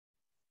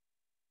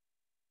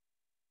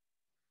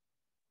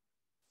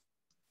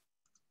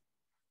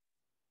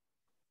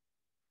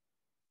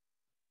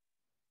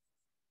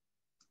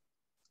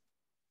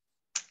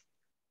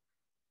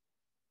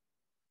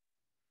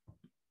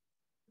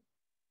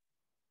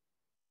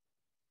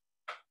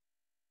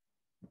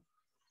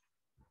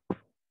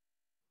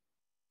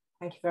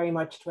Thank you very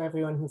much to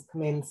everyone who's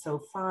come in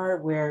so far.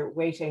 We're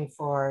waiting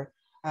for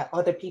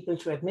other people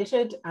to admit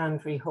it,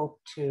 and we hope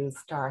to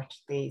start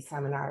the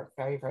seminar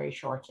very, very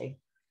shortly.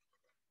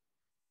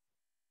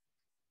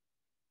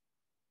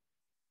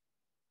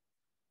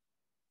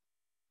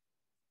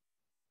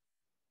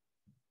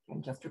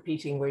 And just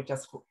repeating, we're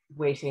just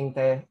waiting.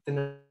 The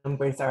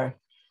numbers are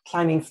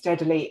climbing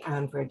steadily,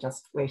 and we're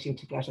just waiting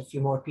to get a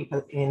few more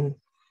people in.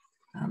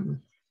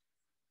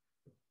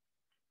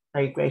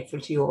 Very grateful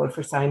to you all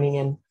for signing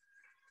in.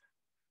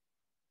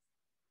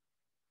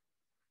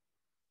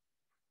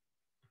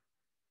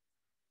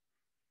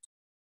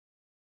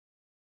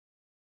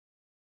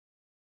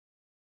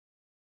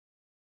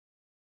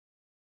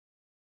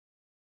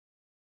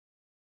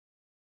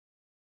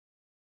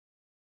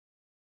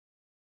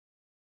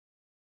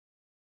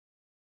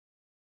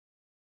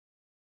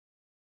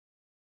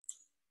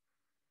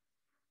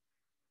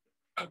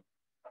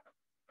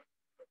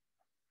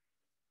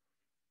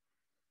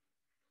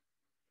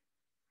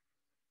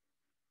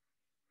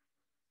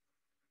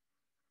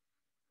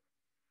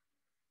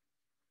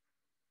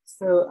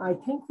 So I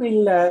think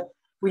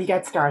we'll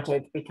get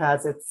started,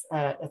 because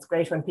it's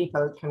great when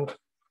people can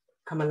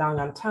come along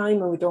on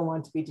time, and we don't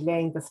want to be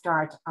delaying the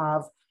start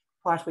of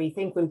what we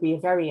think will be a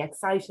very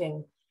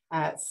exciting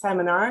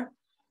seminar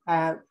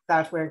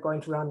that we're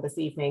going to run this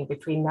evening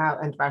between now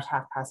and about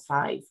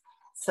 5:30.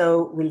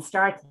 So we'll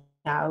start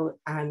now,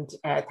 and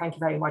thank you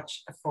very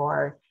much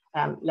for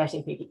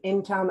letting people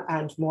in, Tom,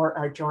 and more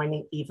are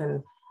joining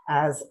even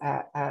as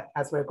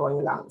we're going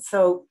along.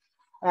 So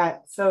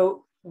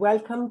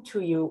welcome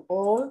to you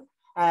all,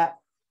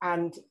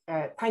 and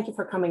thank you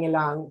for coming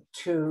along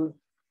to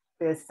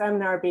this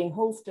seminar being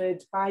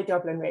hosted by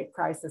Dublin Rape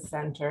Crisis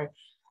Centre.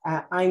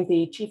 I'm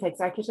the Chief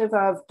Executive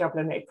of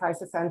Dublin Rape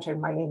Crisis Centre.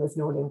 My name is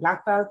Noeline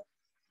Blackwell.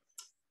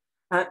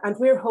 And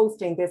we're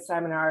hosting this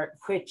seminar,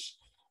 which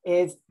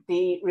is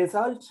the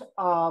result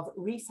of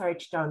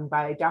research done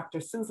by Dr.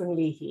 Susan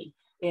Leahy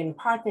in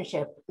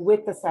partnership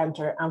with the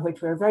centre, and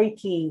which we're very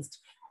pleased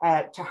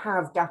to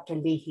have Dr.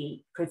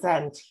 Leahy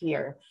present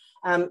here.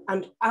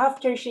 And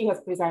after she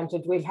has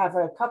presented, we'll have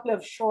a couple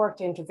of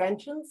short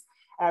interventions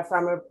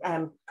from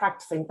a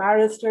practicing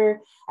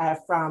barrister,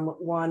 from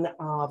one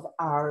of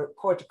our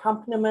court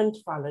accompaniment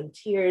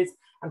volunteers,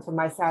 and from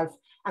myself.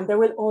 And there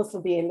will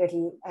also be a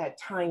little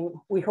time,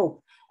 we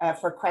hope,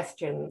 for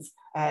questions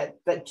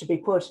that to be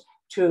put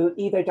to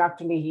either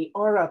Dr. Leahy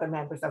or other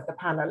members of the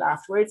panel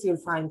afterwards. You'll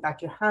find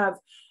that you have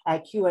a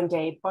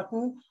Q&A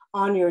button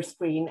on your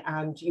screen,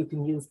 and you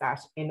can use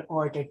that in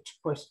order to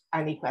put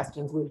any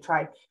questions. We'll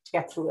try to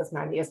get through as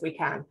many as we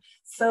can.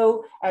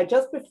 So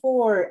just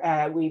before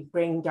we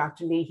bring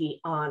Dr.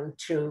 Leahy on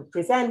to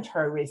present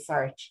her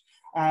research,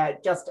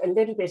 just a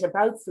little bit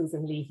about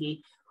Susan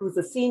Leahy, who's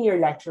a senior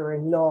lecturer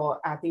in law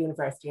at the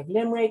University of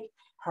Limerick.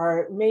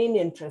 Her main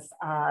interests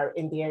are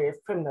in the area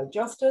of criminal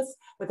justice,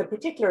 with a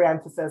particular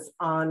emphasis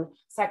on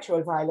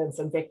sexual violence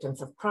and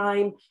victims of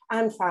crime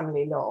and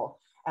family law.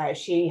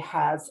 We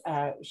have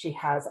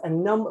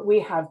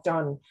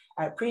done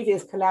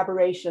previous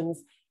collaborations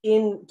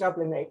in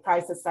Dublin Rape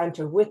Crisis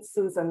Centre with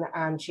Susan,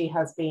 and she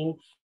has been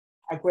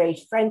a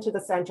great friend to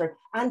the centre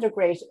and a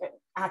great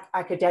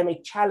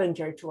academic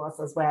challenger to us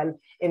as well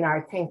in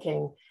our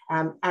thinking.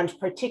 And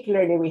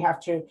particularly we have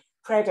to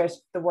credit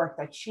the work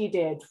that she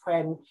did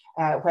when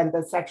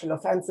the Sexual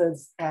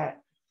Offences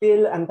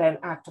Bill and then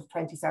Act of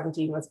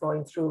 2017 was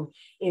going through,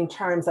 in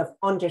terms of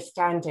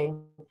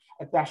understanding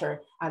it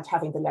better and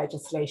having the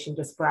legislation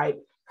describe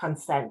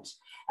consent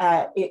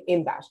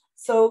in that.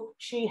 So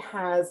she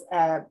has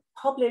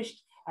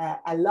published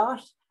a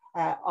lot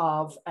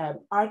of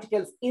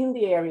articles in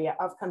the area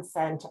of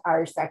consent,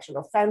 Irish sexual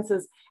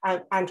offences,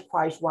 and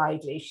quite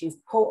widely. She's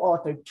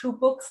co-authored 2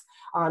 books,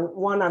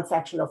 one on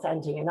sexual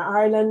offending in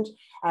Ireland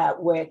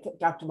with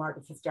Dr.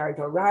 Margaret Fitzgerald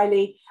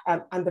O'Reilly,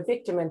 and the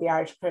victim in the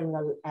Irish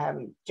criminal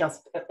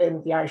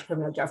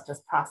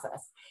justice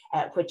process,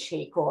 which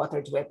she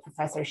co-authored with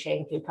Professor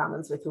Shane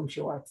Kilcommons, with whom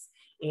she works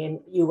in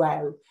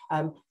UL,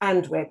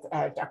 and with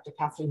Dr.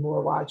 Katherine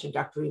Moore-Walsh and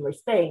Dr. Emer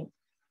Spain.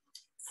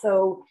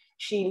 So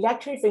she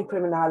lectures in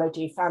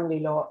criminology, family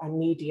law and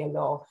media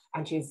law,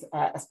 and she's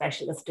a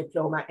specialist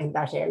diploma in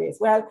that area as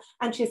well.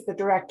 And she's the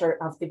director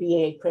of the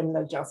BA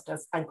Criminal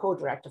Justice and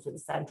co-director for the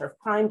Centre of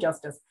Crime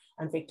Justice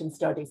and Victim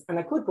Studies. And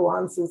I could go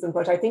on, Susan,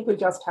 but I think we'll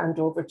just hand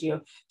over to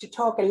you to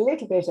talk a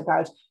little bit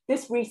about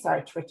this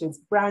research, which is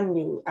brand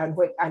new, and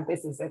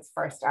this is its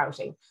first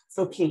outing.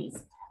 So please,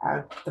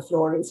 the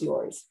floor is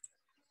yours.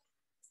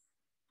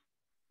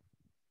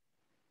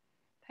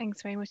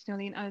 Thanks very much,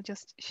 Noeline. I'll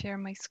just share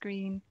my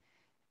screen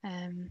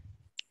and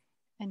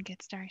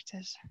get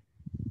started.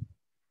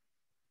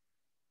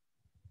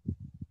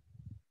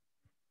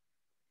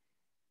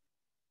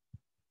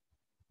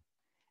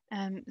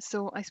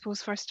 So I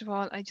suppose, first of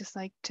all, I'd just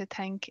like to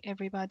thank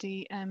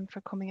everybody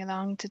for coming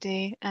along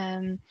today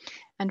and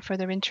for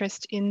their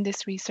interest in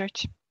this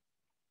research.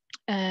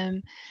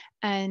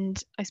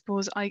 And I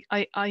suppose I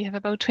have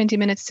about 20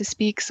 minutes to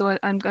speak, so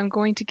I'm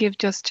going to give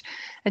just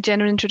a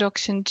general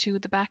introduction to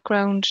the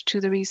background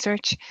to the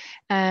research,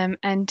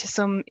 and to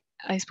some,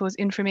 I suppose,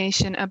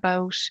 information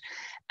about,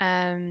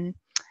 I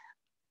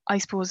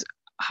suppose,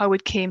 how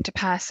it came to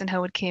pass and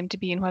how it came to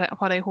be, and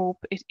what I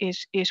hope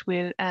it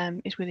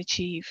will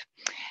achieve.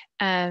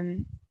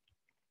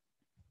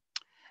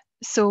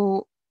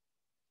 So,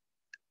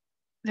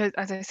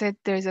 as I said,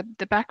 there's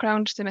the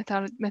background,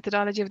 the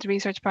methodology of the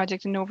research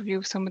project, and an overview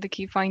of some of the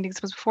key findings.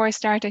 But before I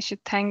start, I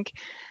should thank,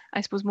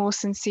 I suppose,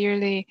 most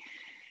sincerely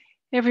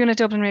everyone at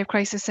Dublin Rape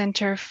Crisis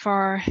Centre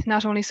for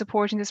not only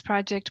supporting this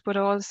project, but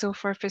also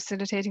for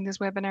facilitating this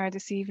webinar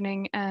this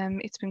evening.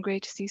 It's been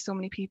great to see so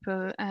many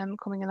people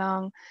coming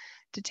along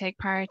to take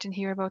part and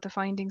hear about the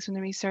findings from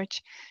the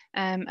research.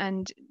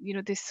 And you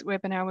know, this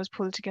webinar was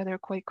pulled together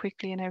quite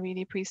quickly, and I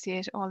really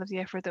appreciate all of the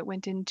effort that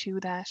went into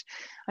that.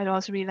 I'd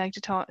also really like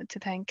to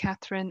thank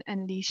Katherine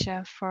and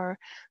Leesha for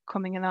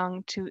coming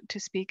along to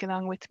speak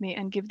along with me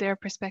and give their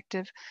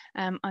perspective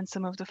on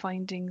some of the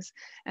findings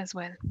as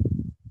well.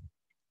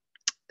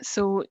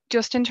 So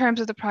just in terms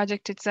of the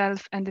project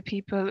itself and the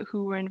people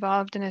who were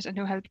involved in it and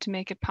who helped to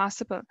make it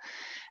possible.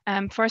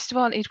 First of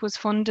all, it was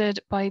funded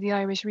by the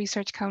Irish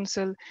Research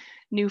Council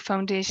New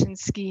Foundation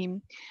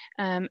Scheme.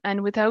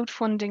 And without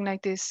funding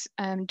like this,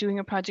 doing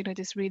a project like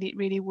this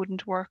really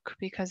wouldn't work,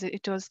 because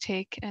it does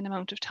take an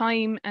amount of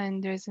time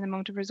and there's an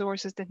amount of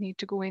resources that need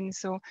to go in.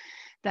 So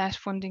that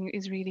funding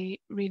is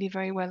really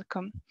very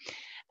welcome.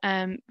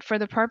 For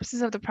the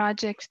purposes of the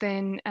project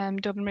then,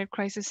 Dublin Rape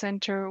Crisis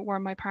Centre were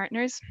my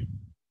partners.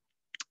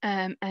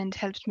 And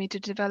helped me to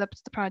develop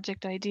the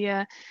project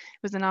idea. It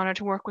was an honour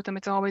to work with them.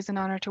 It's always an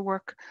honour to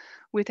work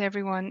with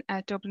everyone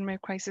at Dublin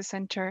Rape Crisis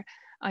Centre.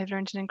 I've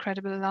learned an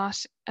incredible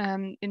lot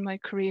in my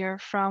career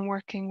from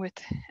working with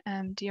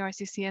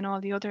DRCC and all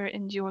the other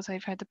NGOs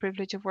I've had the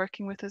privilege of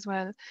working with as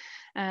well.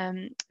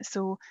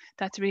 So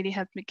that's really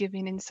helped me give me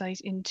an insight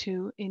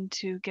into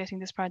getting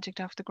this project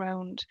off the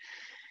ground.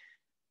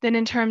 Then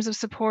in terms of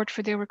support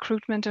for the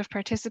recruitment of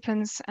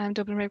participants,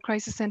 Dublin Rape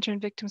Crisis Centre and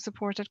Victim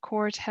Support at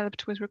Court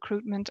helped with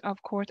recruitment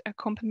of court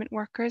accompaniment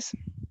workers.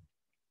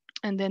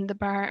 And then the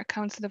Bar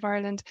Council of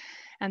Ireland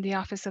and the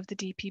Office of the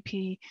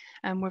DPP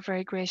were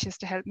very gracious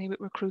to help me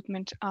with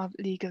recruitment of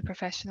legal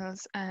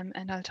professionals. And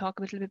I'll talk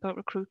a little bit about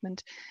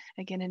recruitment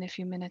again in a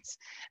few minutes.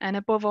 And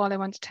above all, I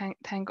want to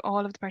thank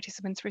all of the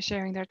participants for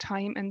sharing their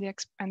time and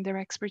their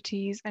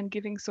expertise and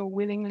giving so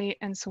willingly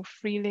and so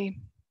freely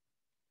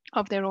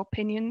of their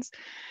opinions,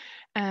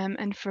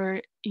 and for,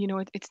 you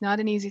know, it's not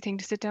an easy thing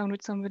to sit down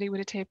with somebody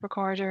with a tape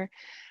recorder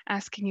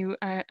asking you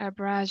a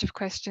barrage of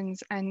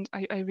questions, and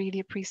I really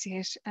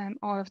appreciate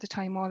all of the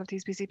time all of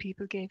these busy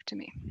people gave to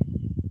me.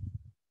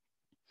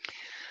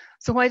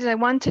 So why did I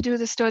want to do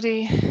the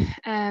study?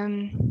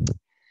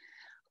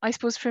 I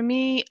suppose for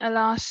me, a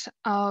lot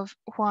of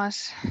what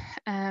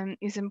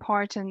is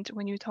important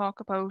when you talk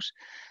about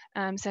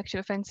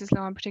sexual offences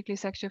law, and particularly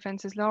sexual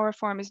offences law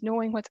reform, is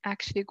knowing what's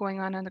actually going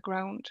on the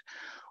ground,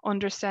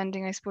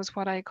 understanding, I suppose,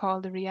 what I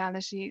call the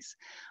realities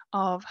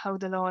of how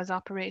the law is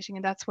operating.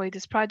 And that's why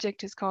this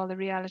project is called The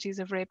Realities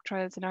of Rape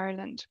Trials in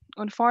Ireland.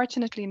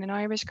 Unfortunately, in an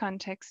Irish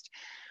context,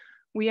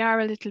 we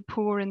are a little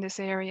poor in this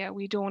area.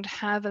 We don't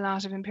have a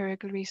lot of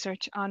empirical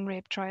research on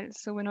rape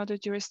trials. So in other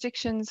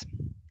jurisdictions,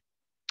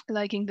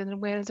 like England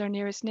and Wales, our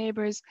nearest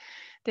neighbours,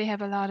 they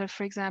have a lot of,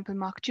 for example,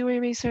 mock jury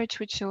research,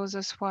 which shows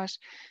us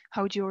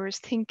how jurors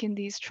think in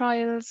these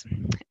trials,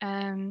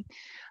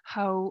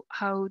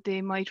 how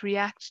they might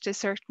react to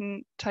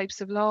certain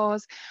types of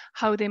laws,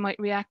 how they might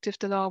react if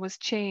the law was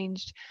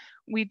changed.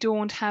 We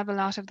don't have a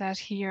lot of that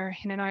here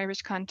in an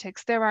Irish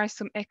context. There are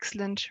some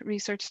excellent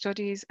research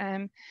studies.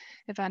 Ivana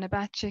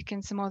Bacik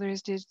and some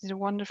others did a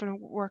wonderful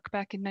work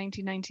back in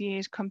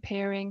 1998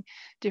 comparing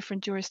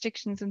different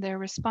jurisdictions and their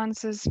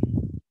responses.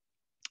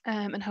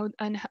 And how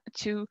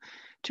to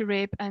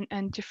rape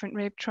and different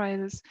rape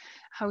trials,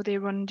 how they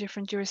run in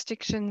different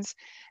jurisdictions.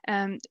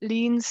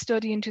 Lean's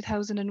study in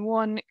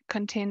 2001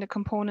 contained a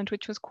component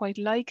which was quite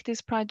like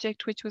this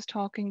project, which was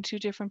talking to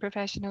different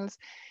professionals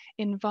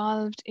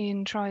involved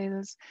in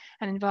trials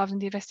and involved in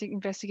the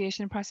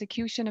investigation and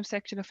prosecution of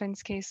sexual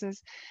offence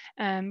cases.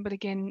 But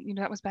again, you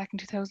know, that was back in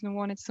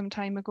 2001, it's some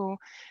time ago.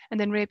 And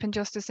then Rape and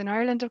Justice in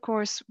Ireland, of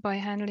course, by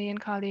Hanley and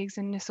colleagues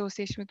in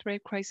association with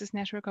Rape Crisis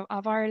Network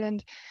of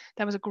Ireland.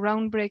 That was a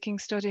groundbreaking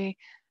study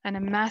and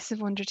a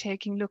massive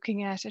undertaking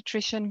looking at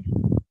attrition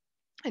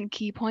and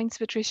key points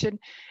of attrition.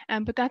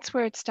 But that's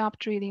where it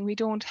stopped really. We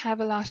don't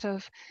have a lot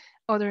of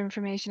other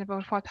information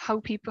about how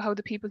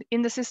the people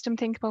in the system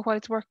think about what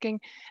it's working,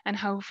 and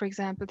how, for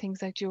example,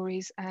 things like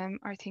juries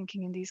are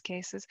thinking in these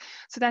cases.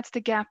 So that's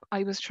the gap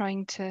I was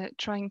trying to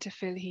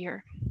fill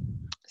here.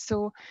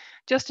 So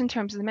just in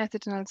terms of the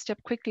method, and I'll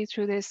step quickly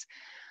through this.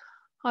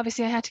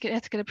 Obviously, I had to get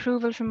ethical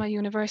approval from my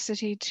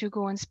university to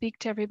go and speak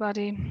to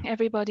everybody.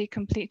 Everybody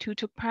who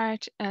took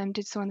part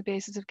did so on the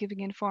basis of giving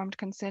informed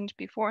consent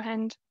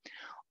beforehand.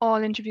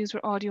 All interviews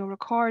were audio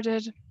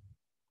recorded.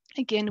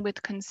 Again,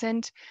 with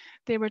consent,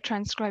 they were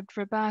transcribed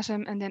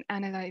verbatim and then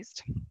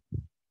analysed.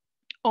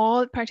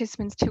 All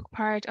participants took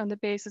part on the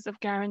basis of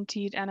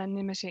guaranteed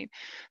anonymity.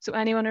 So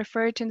anyone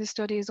referred to in the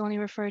study is only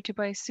referred to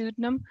by a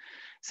pseudonym.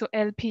 So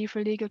LP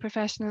for legal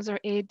professionals or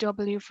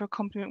AW for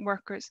accompaniment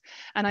workers.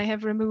 And I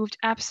have removed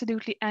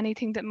absolutely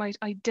anything that might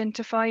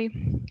identify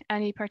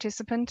any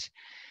participant,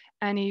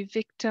 any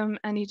victim,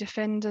 any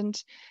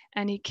defendant,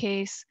 any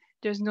case.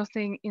 There's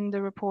nothing in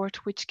the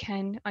report which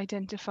can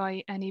identify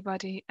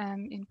anybody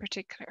in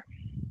particular.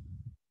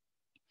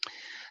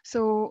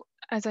 So,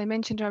 as I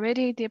mentioned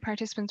already, the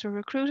participants were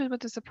recruited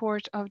with the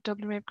support of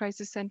Dublin Rape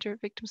Crisis Centre,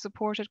 Victim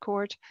Supported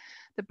Court,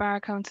 the Bar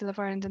Council of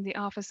Ireland and the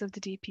Office of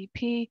the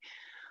DPP.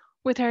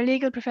 With our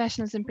legal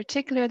professionals in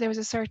particular, there was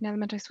a certain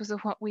element, I suppose,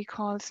 of what we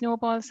call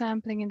snowball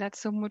sampling, in that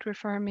some would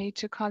refer me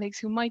to colleagues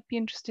who might be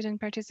interested in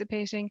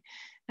participating,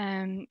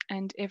 and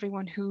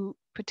everyone who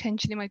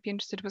potentially might be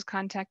interested was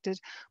contacted,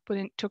 but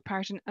took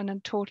part on a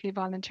totally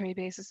voluntary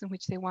basis in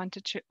which they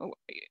wanted to,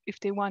 if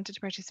they wanted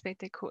to participate,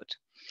 they could.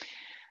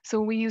 So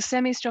we use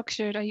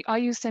semi-structured, I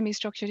use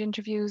semi-structured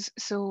interviews.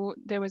 So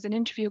there was an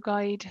interview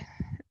guide,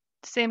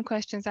 same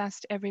questions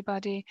asked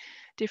everybody,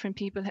 different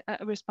people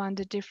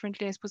responded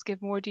differently. I suppose give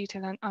more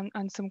detail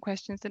on some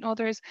questions than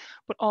others,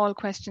 but all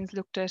questions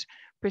looked at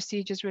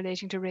procedures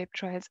relating to rape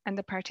trials and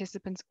the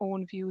participants'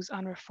 own views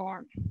on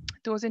reform.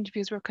 Those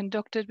interviews were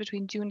conducted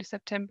between June to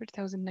September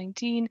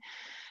 2019.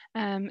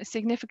 A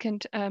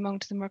significant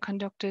amount of them were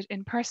conducted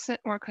in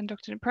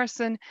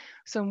person.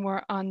 Some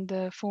were on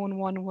the phone.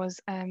 One was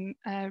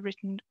a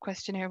written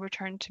questionnaire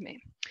returned to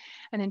me.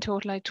 And in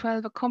total, I had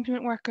 12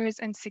 accompaniment workers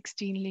and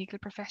 16 legal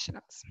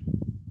professionals.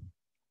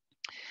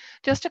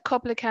 Just a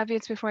couple of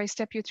caveats before I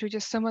step you through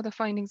just some of the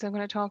findings I'm going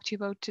to talk to you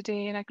about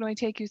today. And I can only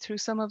take you through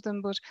some of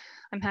them, but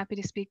I'm happy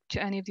to speak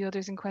to any of the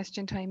others in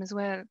question time as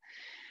well.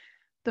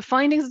 The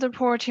findings of the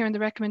report here and the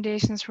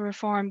recommendations for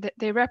reform,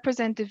 they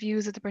represent the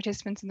views of the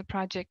participants in the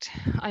project.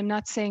 I'm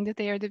not saying that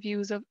they are the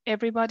views of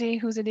everybody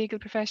who's a legal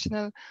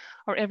professional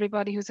or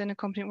everybody who's an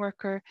accompaniment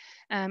worker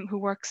who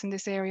works in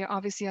this area.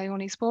 Obviously, I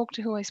only spoke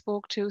to who I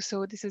spoke to,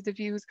 so this is the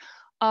views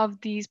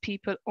of these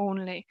people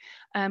only.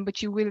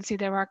 But you will see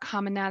there are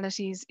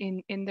commonalities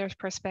in their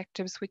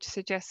perspectives, which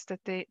suggests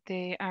that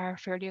they are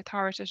fairly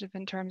authoritative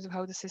in terms of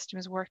how the system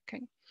is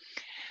working.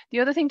 The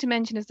other thing to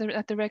mention is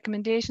that the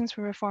recommendations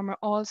for reform are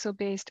also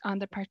based on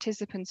the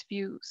participants'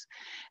 views.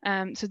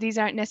 So these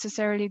aren't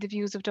necessarily the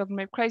views of Dublin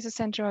Rape Crisis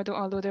Centre,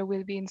 although there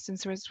will be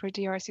instances where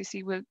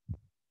DRCC will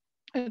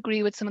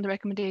agree with some of the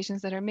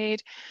recommendations that are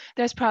made.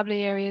 There's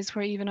probably areas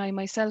where even I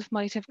myself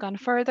might have gone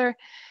further,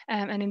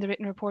 and in the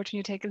written report, when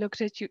you take a look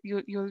at it,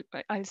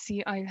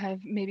 I'll have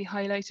maybe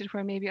highlighted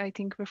where maybe I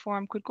think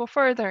reform could go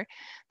further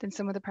than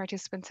some of the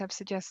participants have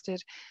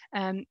suggested.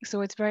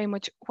 So it's very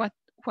much what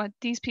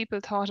these people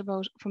thought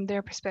about from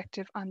their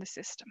perspective on the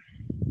system.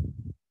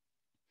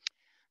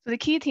 So the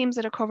key themes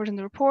that are covered in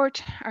the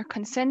report are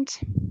consent,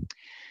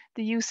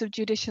 the use of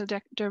judicial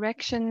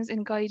directions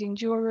in guiding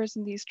jurors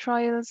in these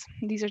trials.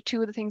 These are two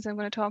of the things I'm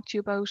going to talk to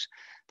you about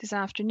this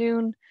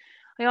afternoon.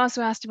 I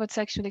also asked about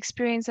sexual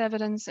experience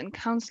evidence and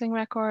counselling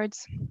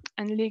records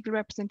and legal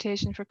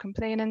representation for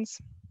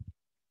complainants.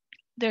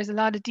 There's a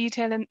lot of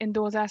detail in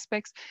those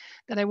aspects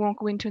that I won't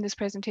go into in this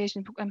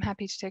presentation, but I'm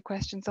happy to take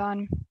questions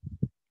on.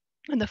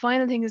 And the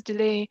final thing is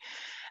delay.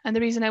 And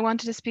the reason I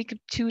wanted to speak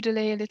to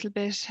delay a little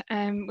bit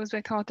was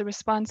I thought the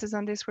responses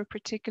on this were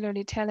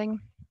particularly telling.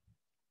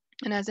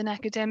 And as an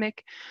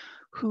academic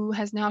who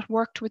has not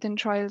worked within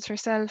trials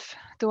herself,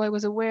 though I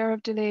was aware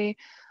of delay,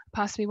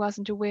 possibly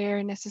wasn't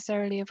aware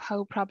necessarily of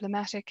how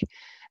problematic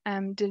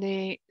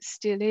delay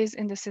still is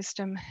in the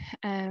system,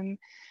 and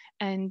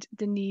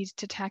the need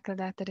to tackle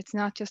that it's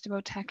not just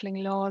about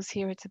tackling laws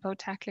here, it's about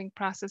tackling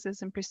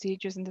processes and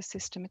procedures in the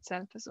system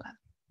itself as well.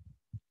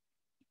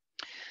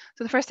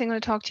 So the first thing I'm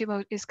going to talk to you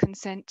about is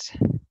consent.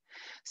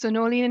 So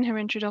Noeline in her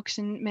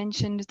introduction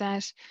mentioned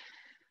that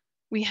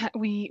we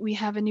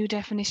have a new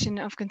definition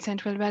of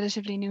consent, well,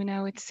 relatively new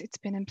now. It's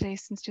been in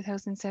place since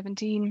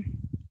 2017,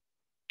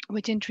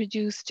 which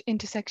introduced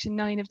into Section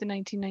 9 of the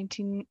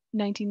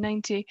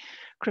 1990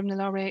 Criminal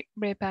Law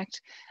Rape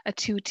Act a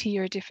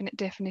two-tier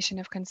definition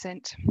of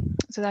consent.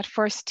 So that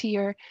first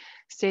tier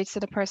states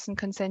that a person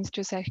consents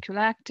to a sexual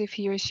act if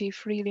he or she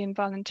freely and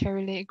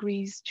voluntarily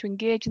agrees to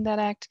engage in that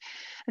act.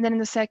 And then in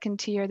the second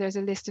tier, there's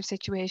a list of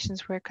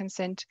situations where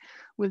consent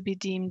will be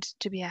deemed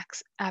to be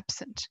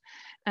absent.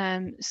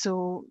 I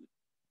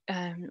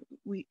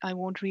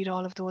won't read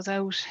all of those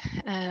out.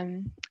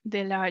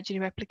 They largely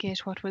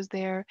replicate what was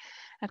there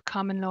at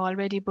common law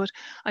already. But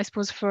I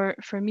suppose for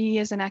me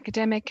as an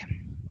academic,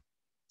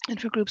 and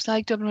for groups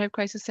like Dublin Rape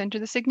Crisis Centre,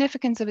 the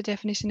significance of a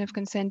definition of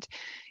consent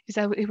is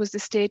that it was the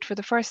state for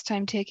the first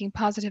time taking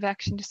positive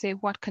action to say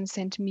what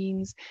consent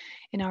means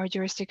in our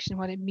jurisdiction,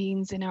 what it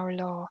means in our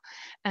law.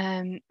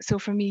 So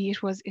for me,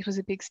 it was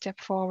a big step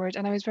forward,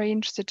 and I was very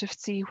interested to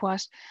see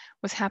what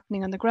was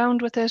happening on the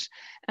ground with it,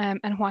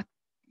 and what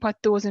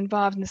those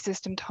involved in the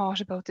system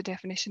thought about the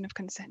definition of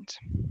consent.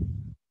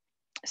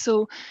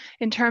 So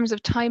in terms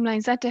of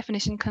timelines, that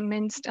definition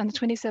commenced on the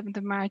 27th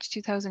of March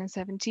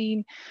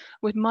 2017,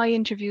 with my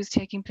interviews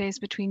taking place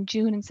between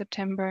June and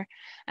September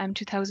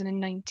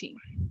 2019.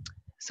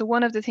 So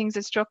one of the things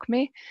that struck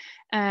me,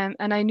 and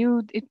I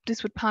knew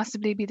this would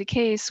possibly be the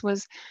case,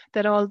 was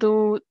that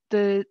although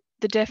the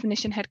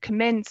definition had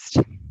commenced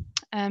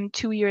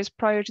 2 years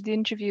prior to the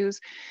interviews,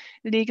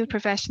 legal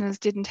professionals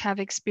didn't have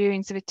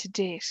experience of it to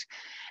date.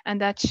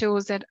 And that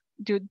shows that,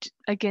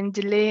 again,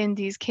 delay in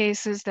these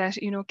cases that,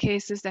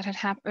 cases that had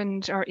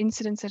happened or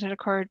incidents that had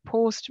occurred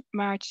post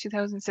March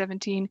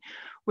 2017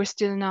 were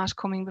still not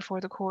coming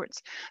before the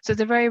courts. So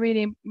it's a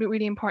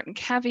really important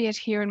caveat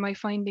here in my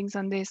findings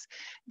on this,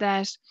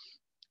 that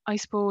I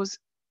suppose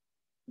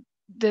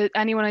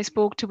anyone I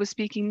spoke to was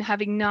speaking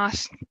having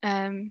not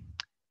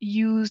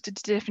used the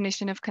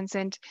definition of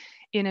consent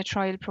in a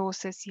trial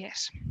process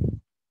yet.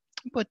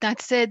 But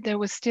that said, there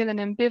was still an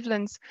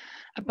ambivalence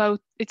about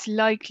its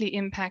likely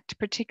impact,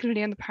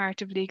 particularly on the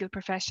part of legal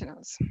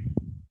professionals.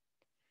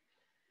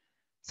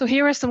 So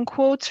here are some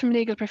quotes from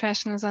legal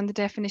professionals on the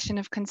definition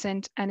of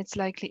consent and its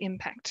likely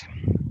impact.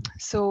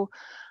 So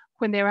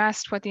when they were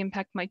asked what the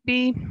impact might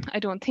be, I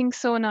don't think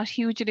so, not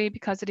hugely,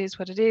 because it is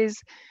what it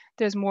is.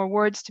 There's more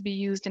words to be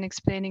used in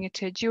explaining it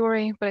to a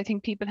jury, but I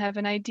think people have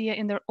an idea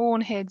in their own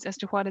heads as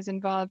to what is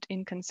involved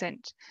in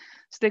consent.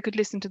 So they could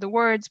listen to the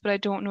words, but I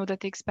don't know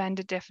that the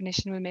expanded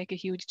definition will make a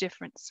huge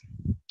difference.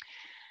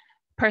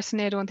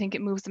 Personally, I don't think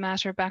it moves the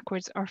matter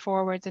backwards or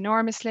forwards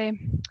enormously.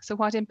 So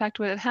what impact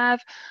will it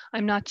have?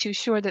 I'm not too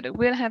sure that it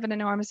will have an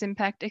enormous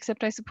impact,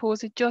 except I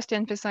suppose it just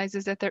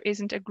emphasizes that there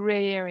isn't a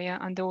grey area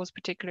on those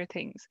particular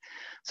things.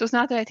 So it's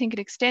not that I think it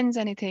extends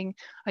anything,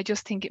 I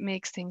just think it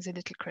makes things a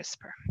little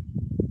crisper.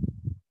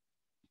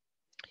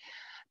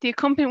 The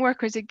accompaniment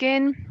workers,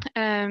 again,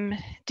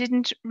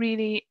 didn't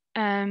really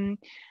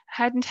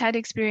hadn't had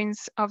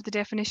experience of the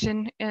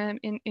definition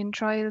in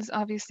trials,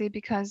 obviously,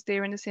 because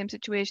they're in the same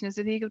situation as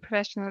the legal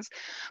professionals.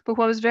 But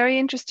what was very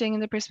interesting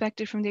in the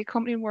perspective from the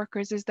accompaniment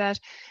workers is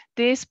that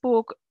they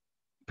spoke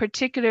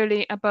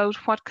particularly about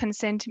what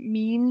consent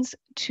means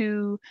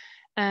to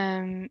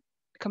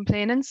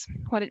complainants,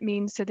 what it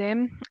means to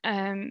them,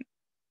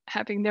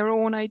 having their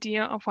own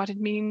idea of what it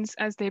means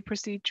as they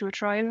proceed through a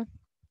trial,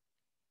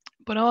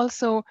 but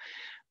also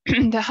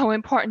how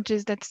important it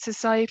is that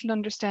societal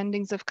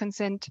understandings of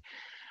consent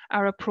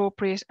are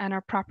appropriate and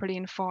are properly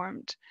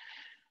informed.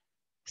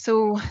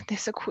 So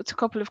there's a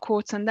couple of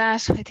quotes on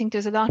that. I think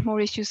there's a lot more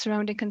issues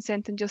surrounding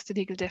consent than just the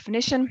legal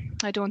definition.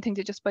 I don't think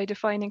that just by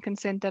defining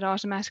consent that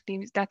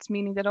automatically that's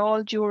meaning that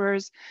all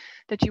jurors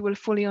that you will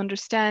fully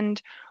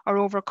understand or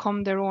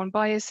overcome their own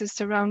biases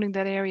surrounding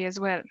that area as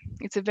well.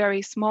 It's a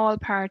very small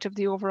part of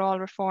the overall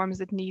reforms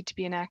that need to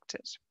be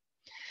enacted.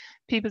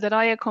 People that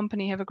I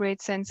accompany have a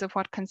great sense of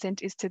what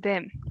consent is to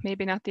them,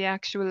 maybe not the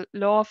actual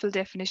lawful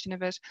definition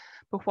of it,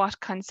 but what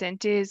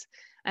consent is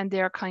and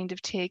their kind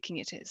of taking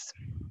it is.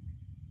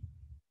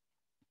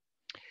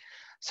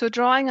 So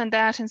drawing on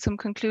that and some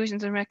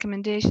conclusions and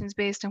recommendations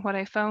based on what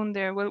I found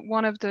there, well,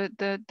 one of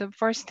the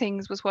first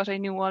things was what I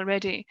knew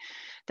already,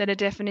 that a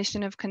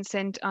definition of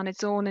consent on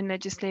its own in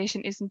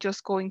legislation isn't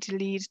just going to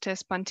lead to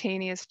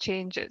spontaneous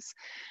changes,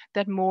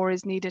 that more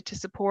is needed to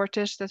support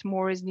it, that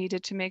more is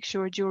needed to make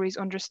sure juries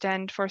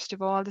understand, first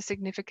of all, the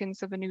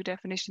significance of a new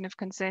definition of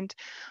consent,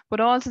 but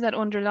also that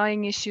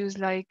underlying issues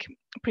like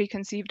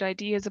preconceived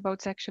ideas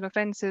about sexual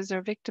offences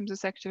or victims of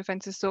sexual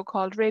offences,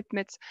 so-called rape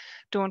myths,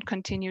 don't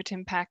continue to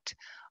impact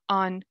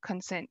on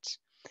consent.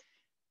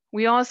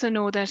 We also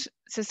know that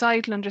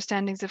societal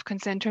understandings of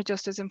consent are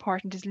just as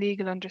important as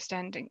legal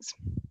understandings.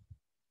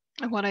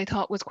 And what I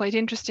thought was quite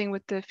interesting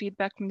with the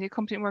feedback from the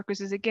accompaniment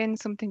workers is, again,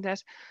 something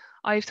that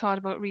I've thought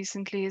about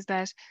recently, is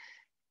that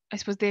I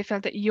suppose they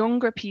felt that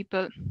younger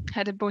people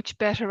had a much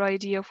better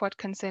idea of what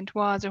consent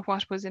was or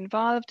what was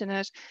involved in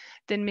it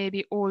than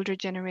maybe older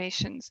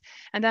generations.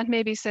 And that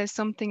maybe says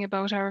something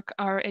about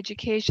our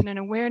education and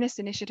awareness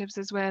initiatives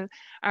as well.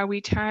 Are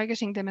we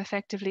targeting them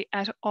effectively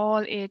at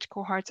all age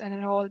cohorts and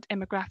at all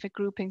demographic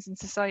groupings in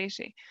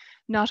society?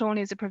 Not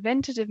only as a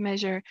preventative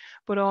measure,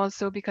 but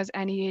also because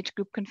any age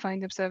group can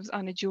find themselves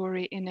on a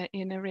jury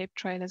in a rape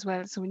trial as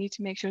well. So we need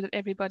to make sure that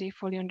everybody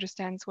fully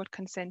understands what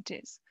consent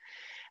is.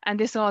 And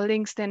this all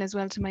links then as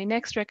well to my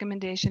next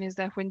recommendation, is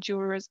that when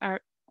jurors are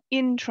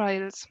in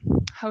trials,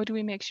 how do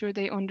we make sure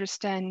they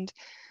understand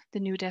the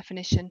new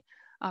definition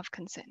of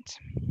consent?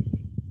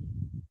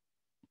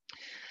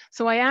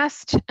 So I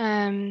asked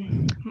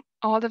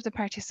all of the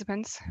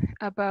participants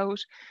about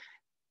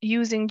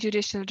using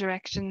judicial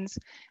directions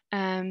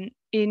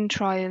in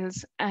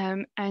trials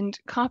and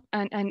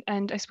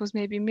I suppose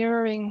maybe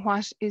mirroring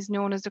what is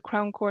known as the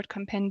Crown Court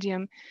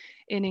Compendium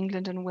in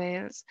England and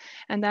Wales.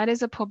 And that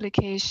is a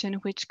publication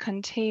which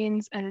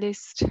contains a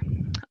list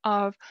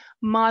of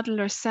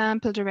model or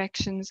sample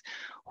directions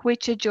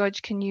which a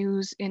judge can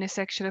use in a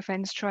sexual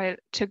offence trial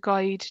to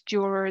guide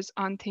jurors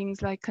on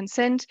things like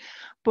consent,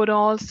 but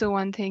also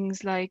on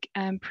things like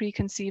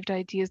preconceived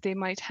ideas they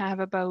might have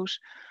about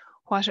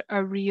what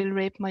a real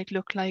rape might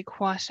look like,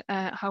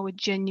 how a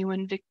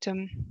genuine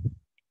victim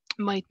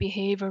might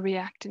behave or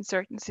react in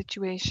certain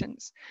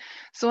situations.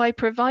 So I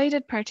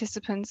provided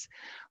participants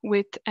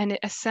with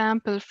a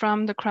sample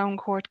from the Crown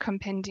Court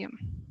compendium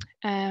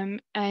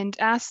and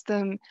asked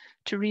them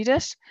to read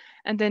it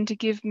and then to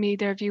give me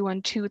their view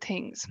on two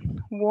things.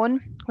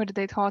 One, whether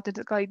they thought that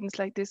a guidance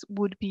like this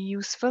would be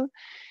useful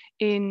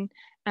in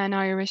an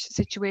Irish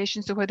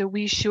situation, so whether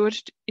we should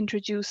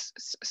introduce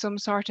some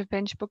sort of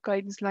bench book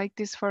guidance like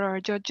this for our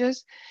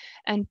judges.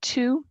 And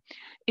two,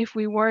 if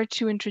we were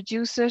to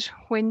introduce it,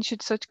 when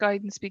should such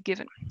guidance be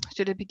given?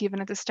 Should it be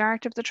given at the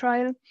start of the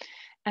trial,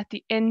 at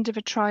the end of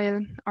a trial,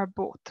 or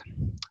both?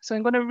 So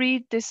I'm going to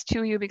read this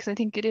to you because I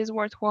think it is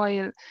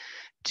worthwhile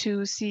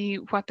to see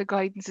what the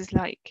guidance is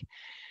like.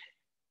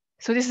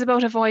 So this is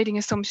about avoiding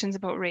assumptions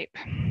about rape.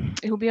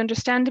 It will be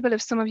understandable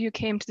if some of you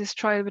came to this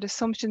trial with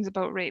assumptions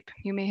about rape.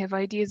 You may have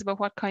ideas about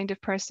what kind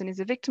of person is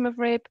a victim of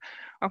rape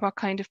or what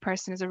kind of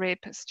person is a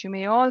rapist. You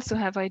may also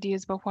have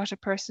ideas about what a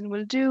person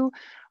will do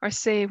or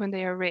say when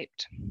they are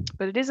raped.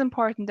 But it is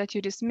important that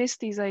you dismiss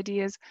these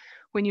ideas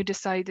when you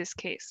decide this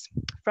case.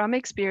 From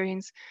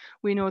experience,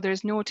 we know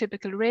there's no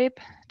typical rape,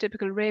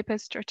 typical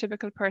rapist, or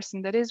typical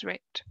person that is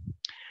raped.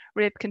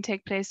 Rape can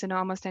take place in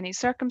almost any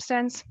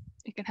circumstance.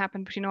 It can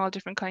happen between all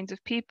different kinds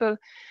of people,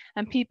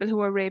 and people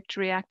who are raped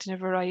react in a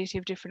variety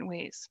of different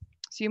ways.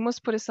 So you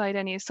must put aside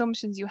any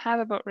assumptions you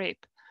have about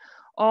rape.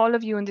 All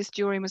of you in this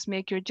jury must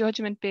make your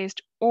judgment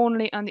based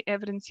only on the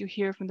evidence you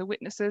hear from the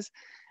witnesses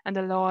and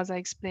the law as I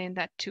explained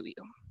that to you.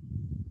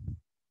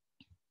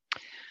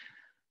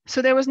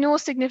 So there was no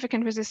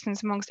significant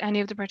resistance amongst any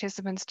of the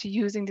participants to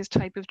using this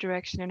type of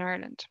direction in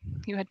Ireland.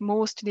 You had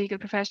most legal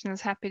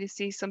professionals happy to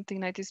see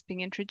something like this being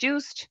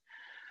introduced,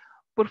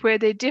 but where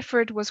they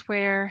differed was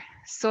where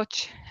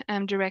such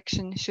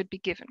direction should be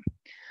given,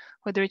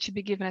 whether it should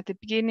be given at the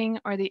beginning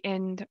or the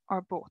end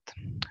or both.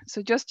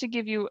 So just to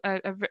give you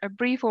a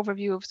brief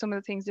overview of some of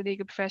the things the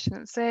legal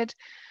professionals said,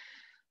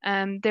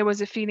 there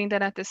was a feeling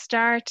that at the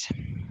start,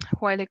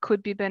 while it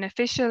could be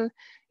beneficial,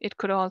 it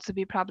could also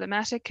be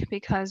problematic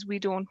because we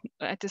don't,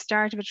 at the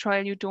start of a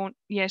trial, you don't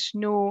yet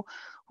know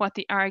what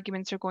the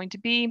arguments are going to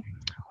be,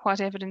 what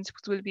evidence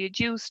will be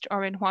adduced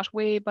or in what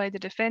way by the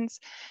defence,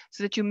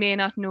 so that you may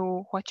not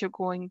know what you're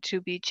going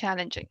to be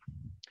challenging.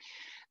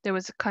 There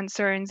was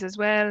concerns as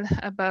well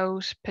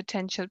about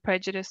potential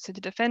prejudice to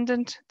the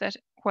defendant, that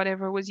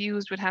whatever was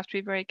used would have to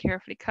be very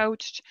carefully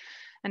couched.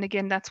 And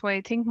again, that's why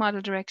I think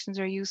model directions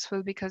are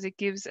useful, because it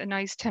gives a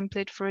nice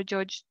template for a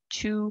judge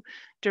to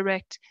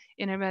direct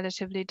in a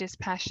relatively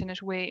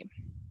dispassionate way.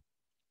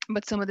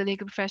 But some of the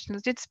legal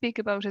professionals did speak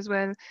about as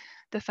well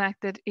the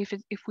fact that if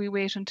we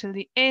wait until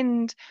the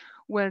end,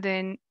 well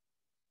then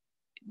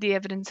the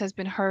evidence has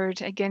been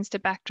heard against a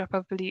backdrop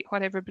of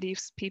whatever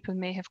beliefs people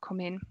may have come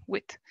in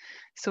with.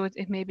 So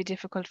it may be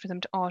difficult for them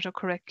to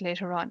auto-correct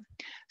later on.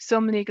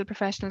 Some legal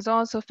professionals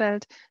also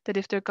felt that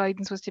if their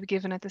guidance was to be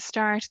given at the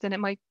start, then it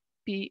might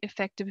be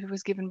effective if it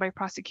was given by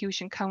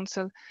prosecution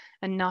counsel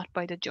and not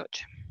by the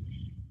judge.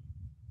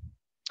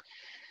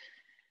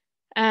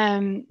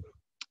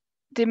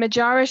 The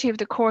majority of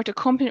the court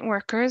accompaniment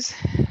workers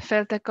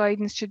felt that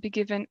guidance should be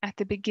given at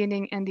the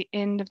beginning and the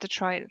end of the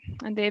trial,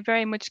 and they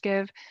very much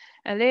gave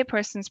a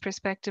layperson's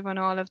perspective on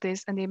all of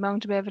this and the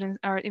amount of evidence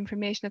or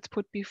information that's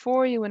put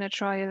before you in a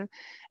trial,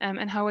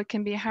 and how it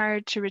can be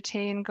hard to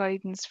retain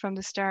guidance from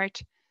the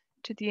start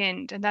to the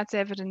end. And that's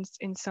evidenced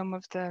in some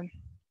of the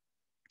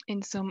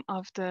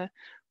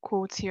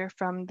quotes here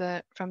from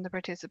the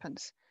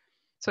participants.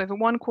 So I have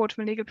one quote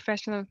from a legal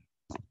professional,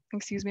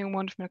 and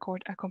one from a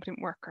court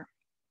accompaniment worker.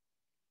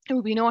 It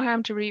would be no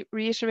harm to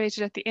reiterate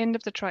it at the end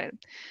of the trial,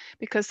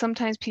 because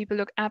sometimes people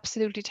look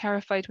absolutely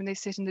terrified when they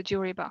sit in the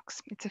jury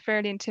box. It's a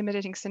fairly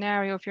intimidating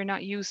scenario if you're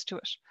not used to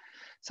it.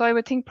 So I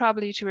would think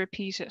probably to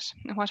repeat it.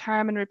 And what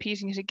harm in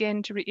repeating it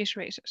again to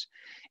reiterate it?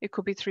 It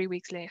could be 3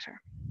 weeks later.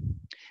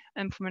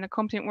 And from an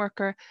accompaniment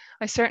worker,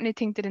 I certainly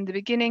think that in the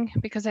beginning,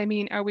 because I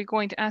mean, are we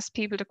going to ask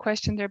people to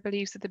question their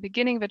beliefs at the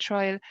beginning of a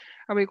trial? Or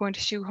are we going to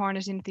shoehorn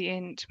it into the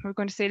end? We're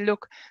going to say,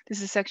 look, this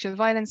is a sexual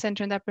violence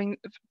centre and that brings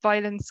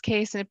violence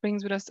case, and it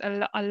brings with us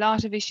a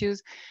lot of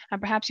issues.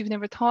 And perhaps you've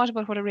never thought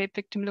about what a rape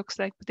victim looks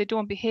like, but they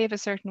don't behave a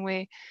certain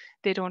way.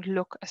 They don't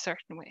look a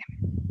certain way.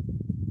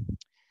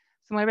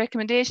 So my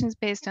recommendations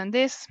based on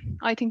this,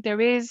 I think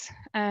there is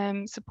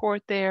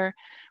support there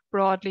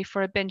broadly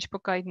for a bench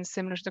book guidance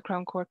similar to the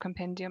Crown Court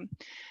Compendium,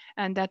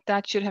 and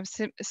that should have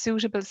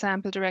suitable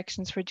sample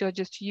directions for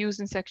judges to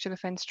use in sexual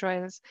offence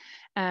trials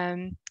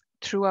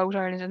throughout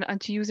Ireland,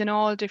 and to use in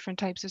all different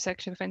types of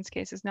sexual offence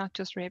cases, not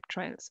just rape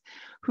trials.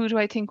 Who do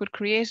I think would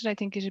create it? I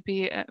think it would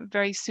be a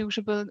very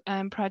suitable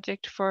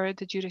project for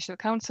the Judicial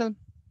Council.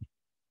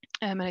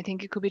 And I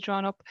think it could be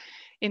drawn up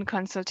in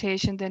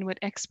consultation then with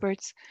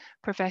experts,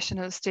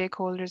 professional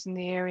stakeholders in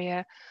the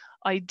area.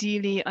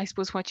 Ideally, I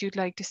suppose what you'd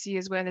like to see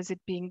as well is it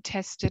being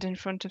tested in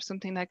front of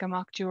something like a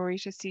mock jury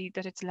to see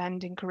that it's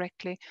landing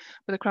correctly.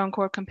 But the Crown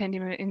Court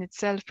Compendium in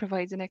itself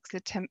provides an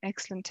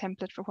excellent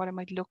template for what it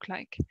might look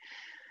like.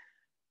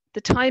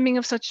 The timing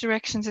of such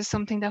directions is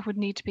something that would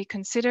need to be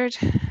considered.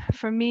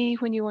 For me,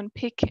 when you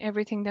unpick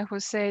everything that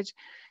was said,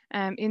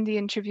 in the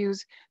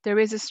interviews, there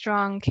is a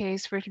strong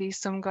case for at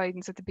least some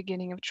guidance at the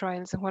beginning of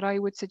trials. And what I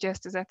would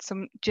suggest is that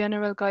some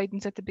general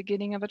guidance at the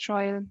beginning of a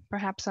trial,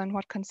 perhaps on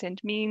what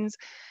consent means,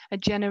 a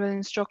general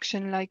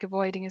instruction like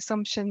avoiding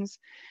assumptions,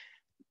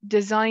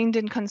 designed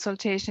in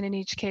consultation in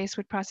each case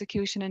with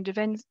prosecution and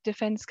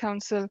defence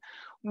counsel,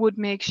 would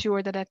make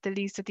sure that at the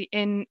least at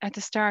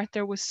the start,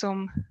 there was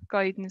some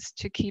guidance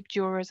to keep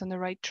jurors on the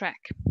right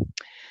track.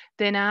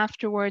 Then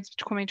afterwards,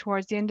 coming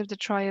towards the end of the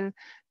trial,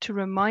 to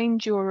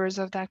remind jurors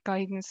of that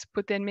guidance,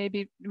 but then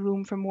maybe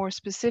room for more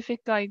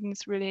specific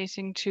guidance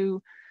relating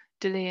to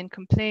delay in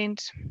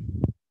complaint,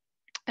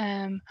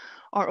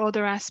 or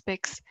other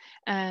aspects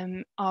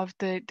of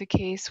the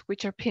case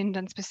which are pinned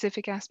on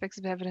specific aspects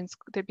of evidence.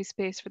 There'd be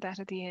space for that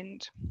at the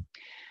end.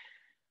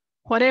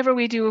 Whatever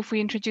we do, if we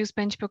introduce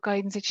benchbook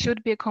guidance, it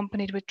should be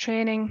accompanied with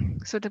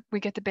training so that we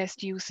get the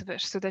best use of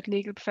it, so that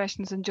legal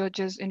professionals and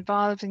judges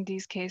involved in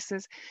these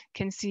cases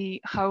can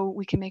see how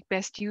we can make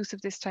best use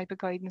of this type of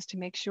guidance to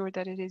make sure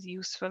that it is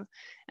useful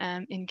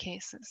in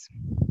cases.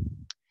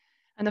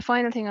 And the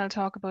final thing I'll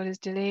talk about is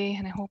delay,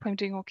 and I hope I'm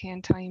doing okay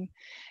on time.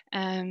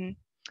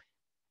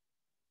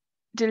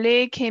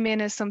 Delay came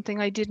in as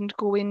something I didn't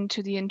go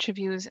into the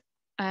interviews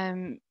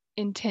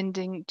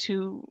intending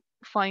to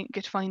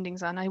get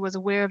findings on. I was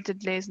aware of the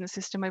delays in the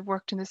system. I've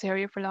worked in this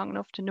area for long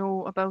enough to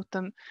know about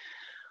them.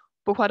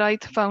 But what I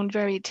found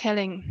very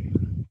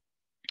telling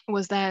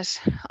was that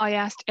I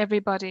asked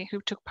everybody who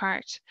took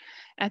part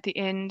at the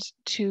end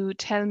to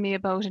tell me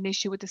about an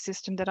issue with the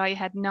system that I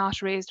had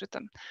not raised with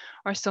them,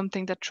 or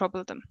something that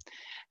troubled them.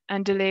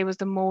 And delay was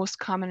the most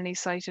commonly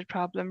cited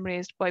problem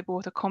raised by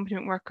both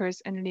accompaniment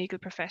workers and legal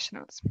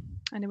professionals.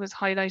 And it was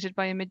highlighted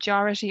by a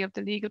majority of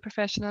the legal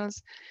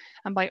professionals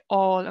and by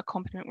all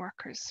accompaniment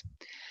workers.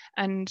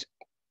 And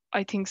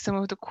I think some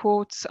of the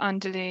quotes on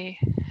delay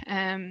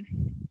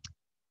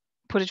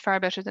put it far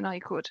better than I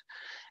could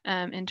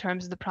in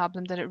terms of the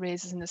problem that it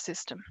raises in the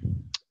system.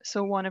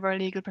 So one of our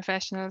legal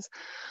professionals,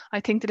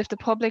 I think that if the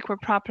public were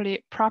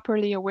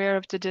properly aware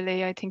of the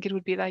delay, I think it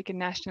would be like a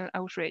national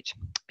outrage.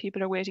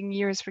 People are waiting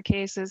years for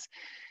cases.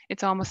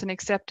 It's almost an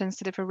acceptance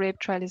that if a rape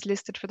trial is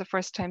listed for the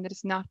first time, that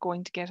it's not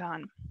going to get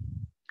on.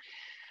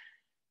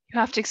 You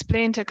have to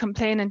explain to a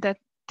complainant that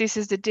this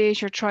is the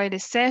date your trial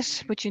is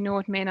set, but you know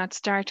it may not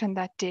start on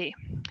that day.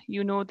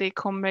 You know they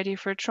come ready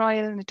for a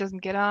trial and it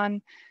doesn't get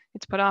on.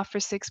 It's put off for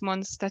 6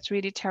 months. That's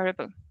really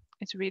terrible.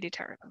 It's really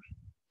terrible.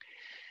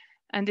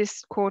 And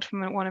this quote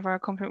from one of our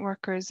accompaniment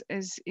workers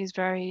is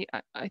very,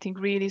 I think,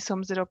 really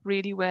sums it up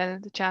really well.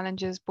 The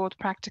challenges, both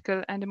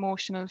practical and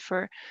emotional,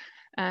 for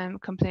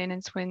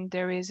complainants when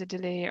there is a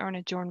delay or an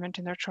adjournment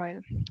in their trial.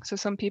 So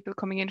some people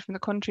coming in from the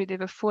country, they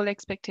have a full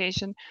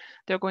expectation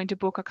they're going to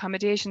book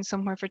accommodation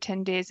somewhere for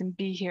 10 days and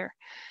be here.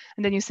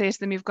 And then you say to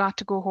them, you've got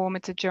to go home,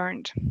 it's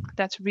adjourned.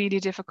 That's really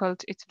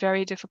difficult. It's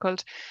very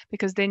difficult,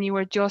 because then you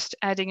are just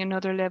adding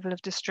another level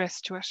of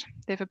distress to it.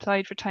 They've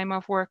applied for time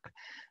off work.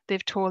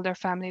 They've told their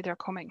family they're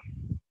coming.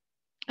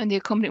 And the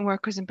accompanying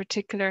workers in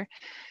particular,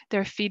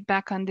 their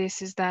feedback on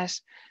this is that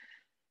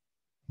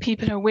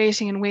people are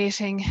waiting and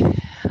waiting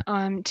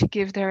to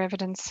give their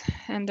evidence,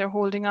 and they're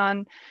holding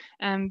on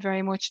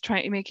very much,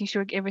 making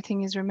sure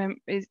everything is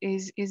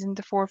in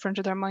the forefront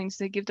of their minds.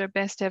 They give their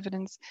best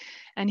evidence,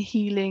 and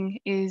healing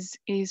is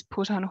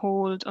put on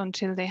hold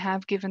until they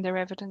have given their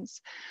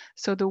evidence.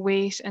 So the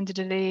wait and the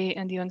delay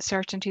and the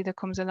uncertainty that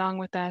comes along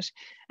with that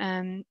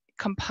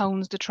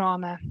compounds the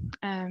trauma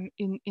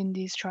in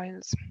these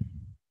trials.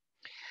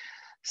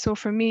 So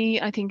for me,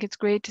 I think it's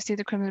great to see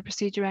the Criminal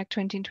Procedure Act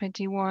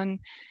 2021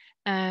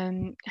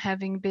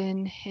 having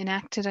been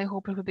enacted. I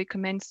hope it will be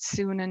commenced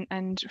soon,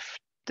 and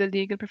the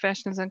legal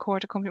professionals and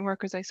court accompanying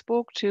workers I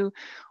spoke to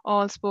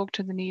all spoke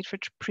to the need for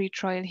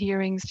pre-trial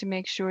hearings to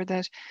make sure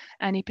that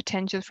any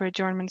potential for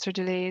adjournments or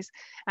delays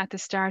at the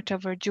start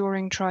of or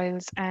during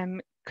trials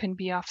can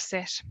be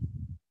offset.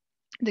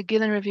 The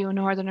Gillen Review in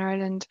Northern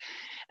Ireland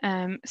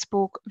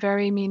spoke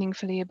very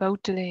meaningfully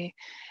about delay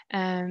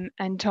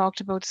and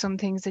talked about some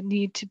things that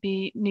need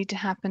to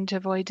happen to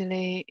avoid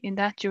delay in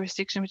that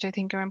jurisdiction, which I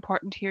think are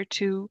important here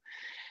too.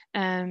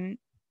 And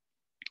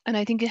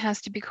I think it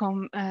has to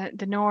become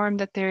the norm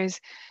that there is,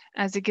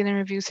 as the Gillen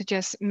Review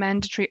suggests,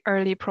 mandatory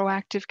early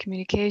proactive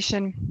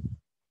communication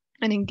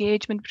and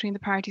engagement between the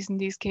parties in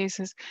these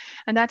cases.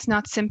 And that's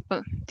not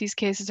simple. These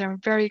cases are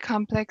very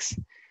complex.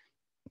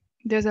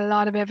 There's a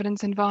lot of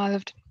evidence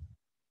involved.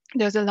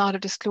 There's a lot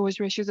of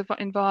disclosure issues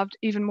involved,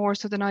 even more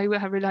so than I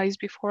would have realized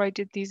before I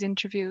did these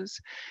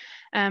interviews.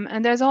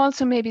 And there's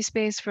also maybe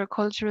space for a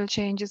cultural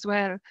change as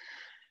well.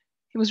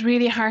 It was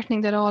really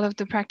heartening that all of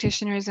the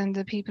practitioners and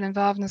the people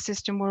involved in the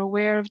system were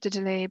aware of the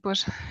delay,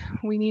 but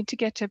we need to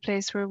get to a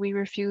place where we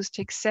refuse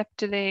to accept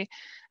delay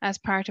as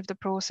part of the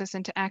process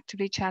and to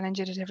actively challenge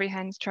it at every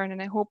hand's turn.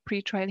 And I hope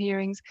pre-trial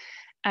hearings,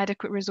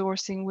 adequate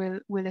resourcing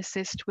will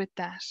assist with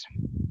that.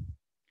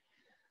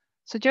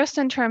 So just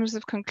in terms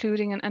of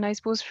concluding, and I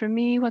suppose for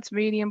me, what's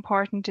really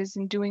important is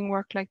in doing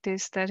work like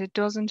this, that it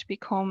doesn't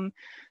become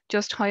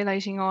just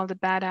highlighting all the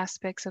bad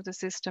aspects of the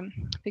system.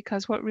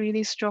 Because what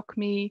really struck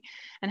me,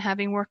 and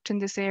having worked in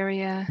this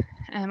area,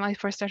 I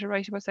first started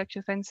writing about sexual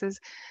offences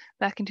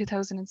back in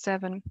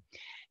 2007,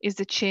 is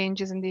the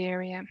changes in the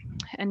area.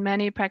 And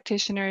many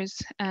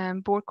practitioners,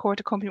 both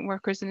court accompaniment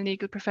workers and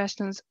legal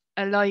professionals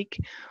alike,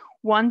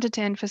 wanted to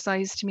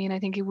emphasize to me, and I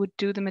think it would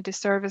do them a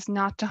disservice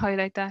not to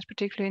highlight that,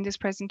 particularly in this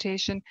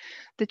presentation,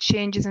 the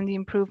changes and the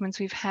improvements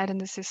we've had in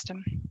the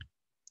system.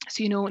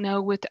 So, you know,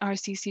 now with our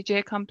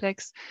CCJ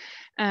complex,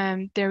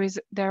 there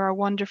are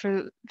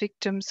wonderful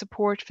victim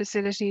support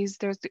facilities.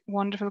 There's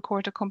wonderful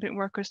court accompaniment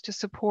workers to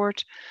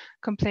support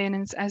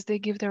complainants as they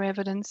give their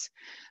evidence.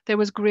 There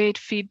was great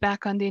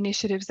feedback on the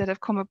initiatives that have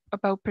come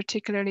about,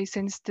 particularly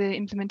since the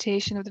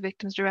implementation of the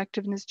Victims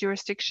Directive in this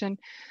jurisdiction,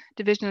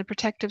 Divisional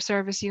Protective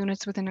Service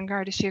units within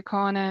Garda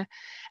Síochána,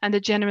 and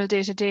the general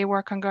day-to-day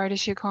work on Garda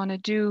Síochána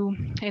do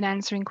in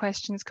answering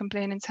questions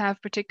complainants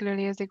have,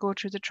 particularly as they go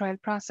through the trial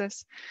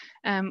process,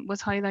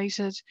 was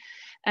highlighted.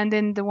 And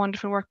then the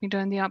wonderful work being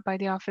done by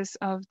the Office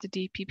of the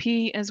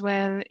DPP as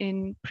well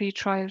in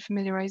pre-trial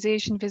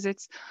familiarisation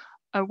visits,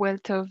 a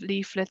wealth of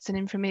leaflets and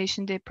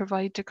information they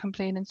provide to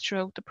complainants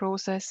throughout the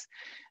process.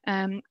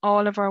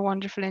 All of our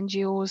wonderful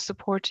NGOs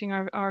supporting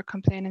our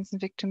complainants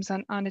and victims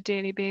on a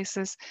daily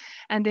basis.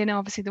 And then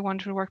obviously the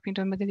wonderful work being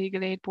done by the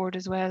Legal Aid Board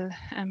as well,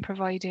 and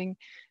providing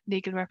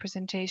legal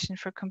representation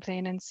for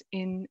complainants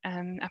in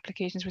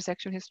applications for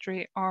sexual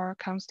history or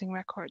counselling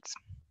records.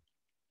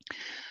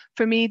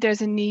 For me,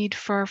 there's a need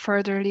for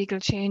further legal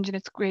change, and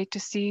it's great to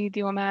see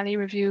the O'Malley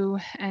review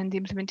and the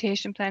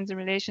implementation plans in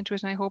relation to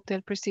it, and I hope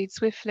they'll proceed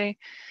swiftly.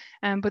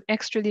 But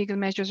extra legal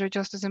measures are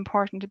just as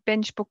important.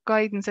 Bench book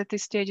guidance at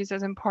this stage is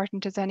as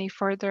important as any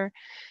further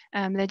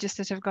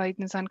legislative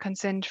guidance on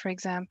consent, for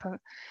example.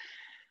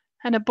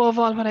 And above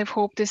all, what I've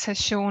hoped this has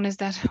shown is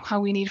that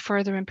how we need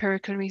further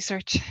empirical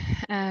research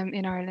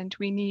in Ireland.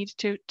 We need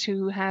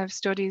to have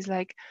studies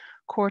like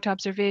court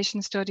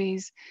observation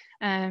studies,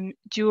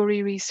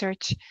 jury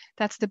research.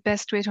 That's the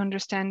best way to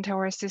understand how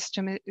our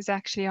system is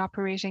actually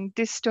operating.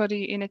 This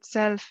study in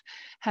itself,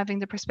 having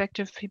the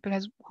perspective of people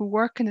who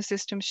work in the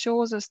system,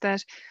 shows us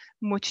that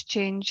much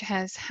change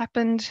has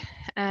happened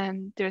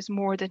and there's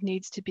more that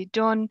needs to be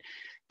done.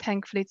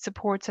 Thankfully, it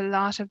supports a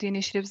lot of the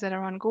initiatives that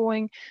are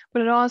ongoing,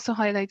 but it also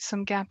highlights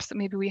some gaps that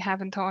maybe we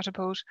haven't thought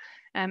about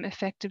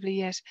effectively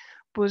yet.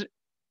 But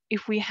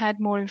if we had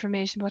more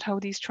information about how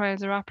these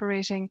trials are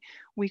operating,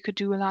 we could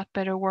do a lot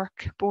better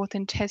work, both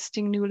in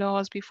testing new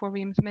laws before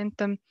we implement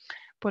them,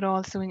 but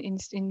also in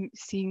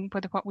seeing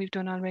whether what we've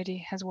done already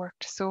has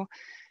worked. So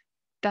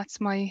that's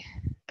my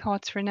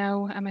thoughts for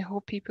now, and I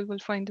hope people will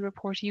find the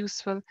report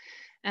useful.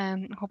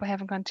 I hope I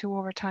haven't gone too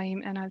over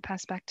time, and I'll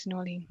pass back to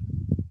Noeline.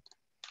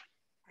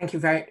 Thank you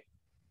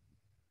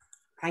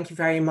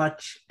very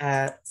much,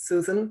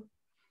 Susan.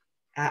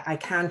 I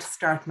can't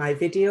start my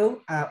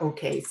video.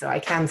 Okay, so I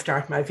can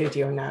start my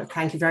video now.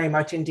 Thank you very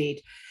much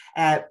indeed.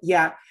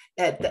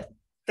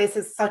 This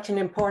is such an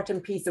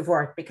important piece of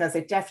work because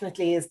it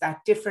definitely is that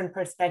different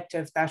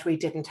perspective that we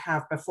didn't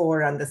have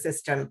before on the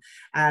system.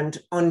 And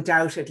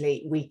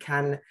undoubtedly we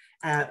can,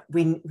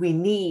 we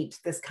need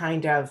this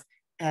kind of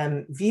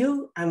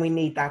view, and we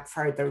need that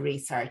further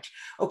research.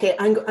 Okay,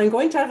 I'm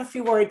going to have a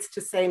few words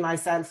to say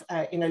myself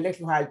in a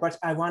little while, but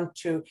I want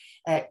to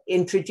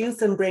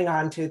introduce and bring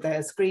onto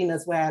the screen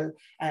as well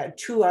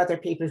two other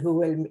people who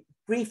will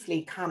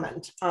briefly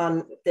comment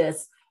on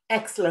this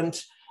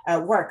excellent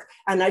work.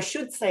 And I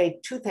should say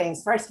two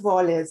things. First of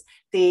all is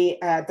the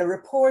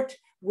report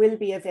will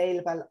be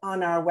available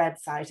on our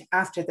website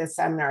after this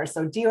seminar.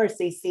 So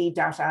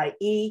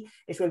drcc.ie,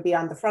 it will be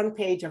on the front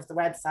page of the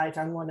website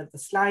on one of the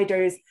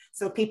sliders,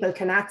 so people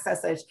can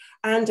access it,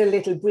 and a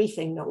little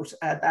briefing note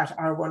that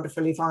our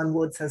wonderful Yvonne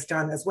Woods has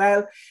done as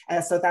well.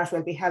 So that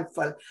will be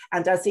helpful.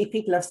 And I see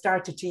people have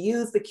started to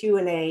use the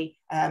Q&A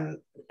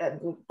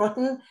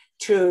button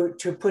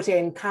to put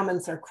in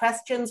comments or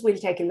questions. We'll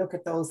take a look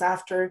at those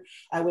after.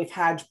 We've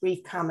had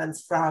brief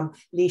comments from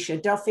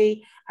Leesha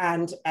Duffy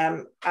and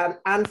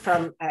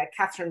from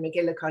Katherine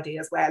McGillicuddy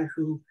as well,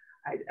 who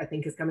I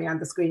think is coming on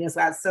the screen as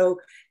well. So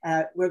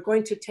we're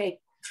going to take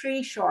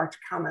 3 short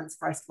comments,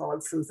 first of all,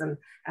 Susan,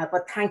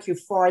 but thank you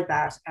for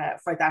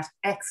that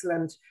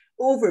excellent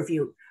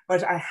overview.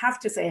 But I have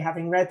to say,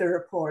 having read the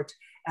report,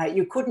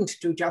 you couldn't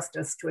do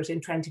justice to it in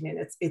 20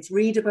 minutes. It's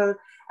readable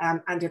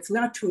and it's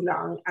not too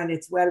long, and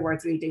it's well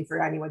worth reading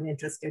for anyone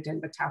interested in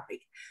the topic.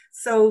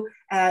 So,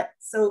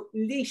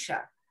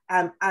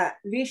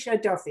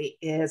 Leesha Duffy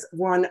is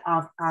one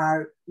of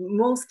our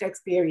most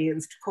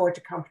experienced court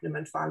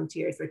accompaniment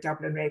volunteers with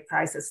Dublin Rape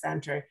Crisis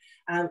Centre,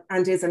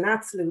 and is an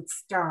absolute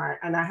star.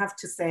 And I have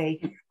to say,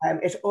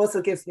 it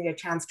also gives me a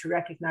chance to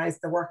recognise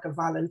the work of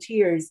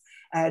volunteers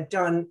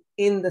done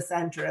in the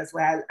centre as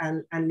well.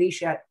 And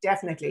Leesha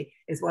definitely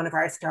is one of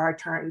our star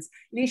turns.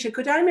 Leesha,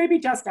 could I maybe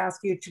just ask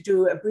you to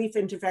do a brief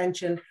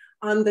intervention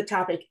on the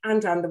topic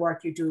and on the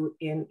work you do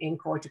in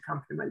court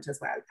accompaniment as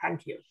well.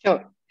 Thank you.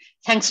 Sure.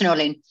 Thanks,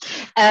 Noeline.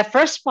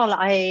 First of all,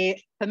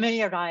 I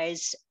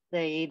familiarise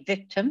the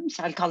victims,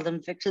 I'll call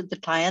them victims, the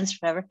clients,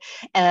 whatever,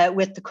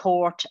 with the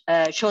court,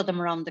 show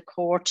them around the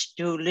court,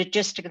 do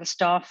logistical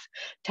stuff,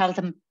 tell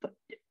them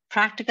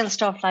practical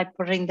stuff like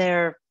putting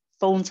their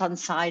phones on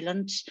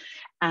silent,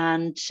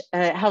 and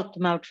help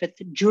them out with,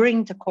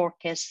 during the court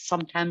case,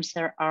 sometimes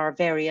there are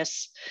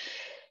various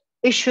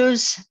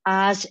issues,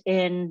 as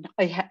in,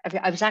 I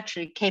was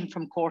actually came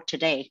from court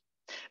today,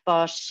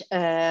 but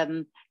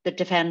the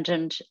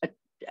defendant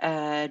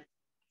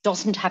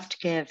doesn't have to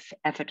give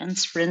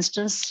evidence. For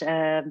instance,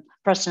 the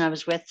person I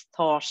was with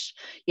thought,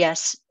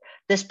 yes,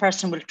 this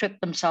person will trip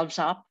themselves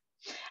up,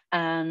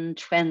 and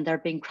when they're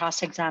being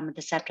cross-examined,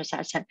 etc.,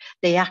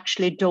 they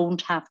actually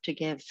don't have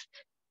to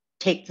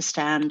take the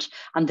stand,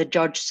 and the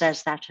judge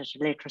says that at a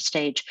later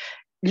stage.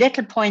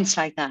 Little points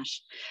like that.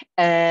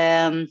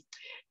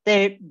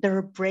 There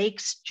are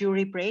breaks,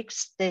 jury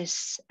breaks.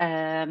 This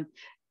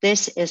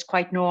is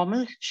quite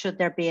normal. Should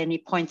there be any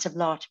points of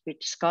law to be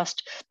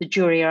discussed, the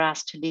jury are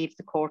asked to leave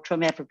the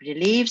courtroom, everybody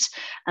leaves.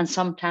 And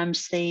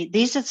sometimes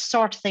these are the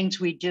sort of things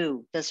we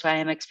do. That's why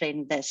I'm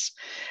explaining this.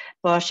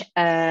 But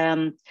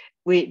I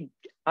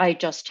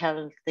just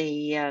tell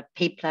the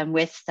people I'm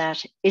with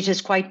that it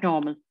is quite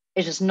normal.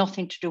 It has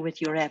nothing to do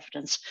with your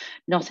evidence.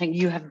 Nothing,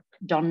 you have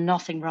done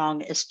nothing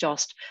wrong. It's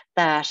just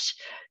that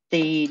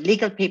the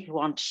legal people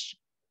want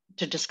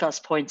to discuss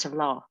points of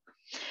law.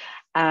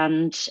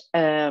 And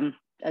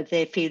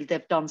they feel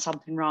they've done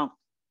something wrong.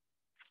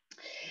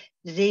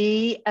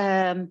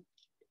 Susan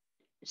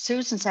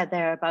said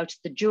there about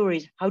the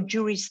juries, how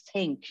juries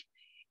think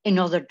in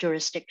other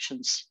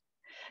jurisdictions.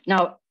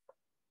 Now,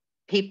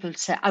 people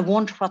say, I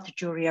wonder what the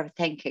jury are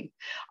thinking.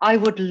 I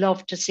would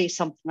love to see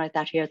something like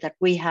that here, that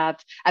we have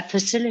a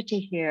facility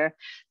here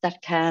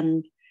that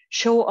can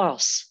show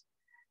us,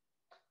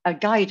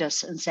 guide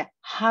us and say,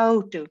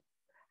 how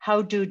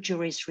do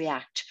juries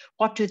react?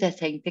 What do they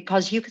think?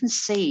 Because you can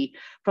see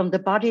from the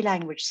body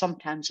language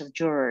sometimes of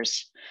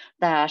jurors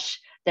that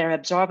they're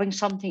absorbing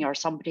something, or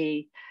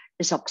somebody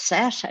is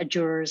upset, a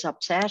juror is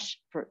upset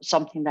for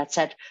something that's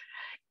said.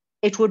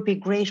 It would be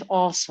great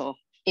also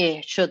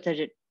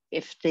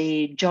if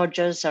the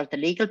judges or the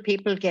legal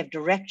people gave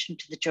direction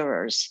to the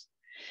jurors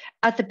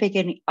at the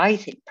beginning. I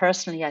think at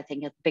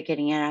the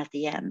beginning and at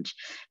the end,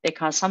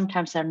 because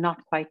sometimes they're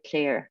not quite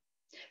clear.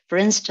 For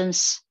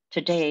instance,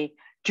 today,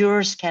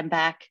 jurors came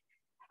back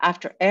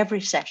after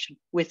every session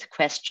with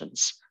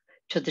questions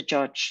to the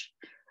judge,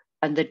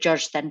 and the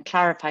judge then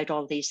clarified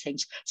all these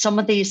things. Some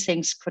of these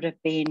things could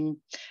have been,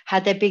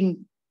 had they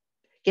been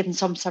given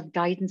some sort of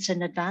guidance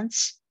in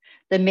advance,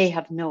 they may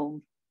have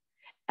known.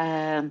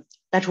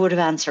 That would have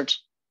answered,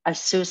 as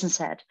Susan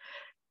said,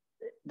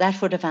 that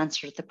would have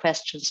answered the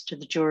questions to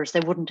the jurors.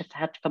 They wouldn't have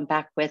had to come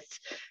back with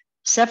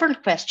several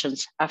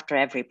questions after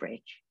every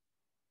break.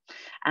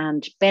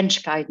 And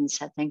bench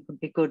guidance, I think, would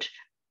be good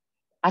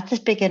at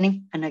the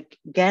beginning, and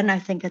again, I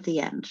think at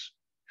the end.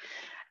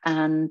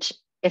 And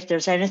if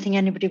there's anything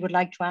anybody would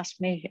like to ask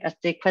me at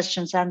the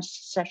questions and answer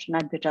session,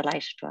 I'd be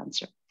delighted to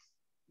answer.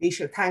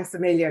 Leesha, thanks a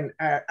million.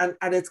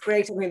 And it's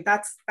great. I mean,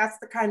 that's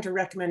the kind of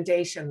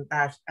recommendation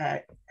that,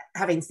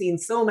 having seen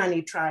so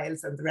many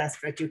trials and the rest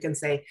of it, you can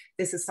say,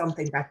 this is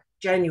something that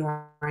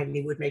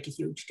genuinely would make a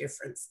huge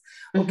difference.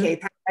 Okay,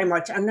 thank you very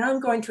much. And now I'm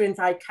going to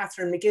invite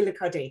Katherine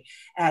McGillicuddy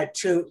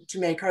to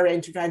make her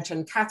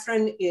intervention.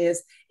 Katherine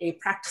is a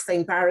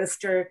practicing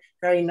barrister,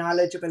 very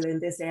knowledgeable in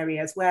this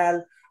area as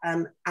well.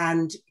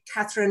 And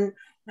Katherine,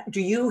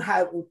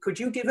 could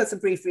you give us a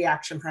brief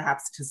reaction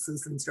perhaps to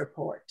Susan's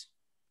report?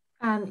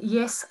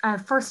 Yes,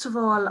 first of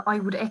all, I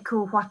would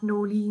echo what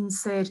Noeline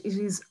said. It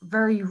is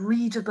very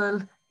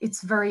readable.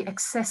 It's very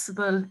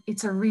accessible.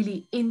 It's a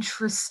really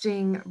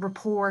interesting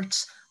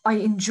report. I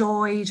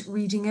enjoyed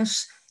reading it.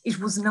 It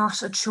was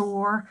not a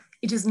chore.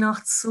 It is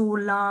not so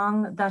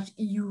long that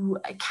you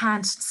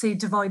can't, say,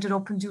 divide it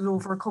up and do it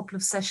over a couple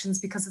of sessions,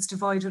 because it's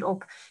divided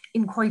up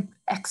in quite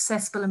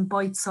accessible and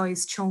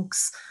bite-sized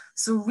chunks.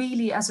 So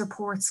really, as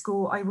reports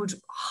go, I would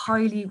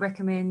highly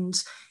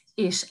recommend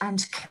it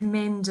and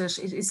commend it.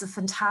 It is a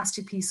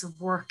fantastic piece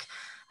of work,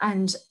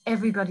 and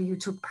everybody who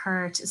took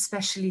part,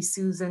 especially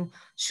Susan,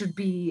 should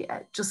be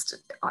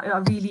I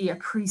really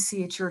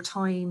appreciate your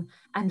time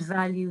and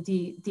value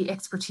the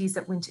expertise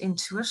that went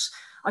into it.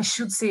 I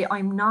should say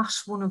I'm not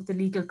one of the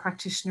legal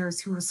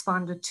practitioners who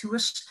responded to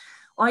it.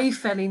 I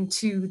fell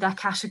into that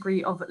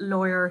category of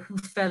lawyer who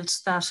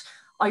felt that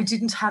I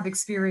didn't have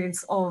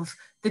experience of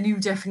the new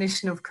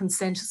definition of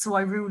consent, so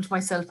I ruled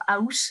myself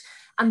out.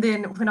 And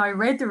then when I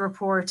read the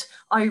report,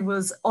 I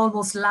was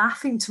almost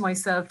laughing to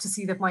myself to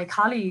see that my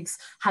colleagues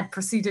had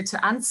proceeded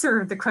to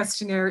answer the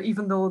questionnaire,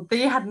 even though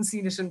they hadn't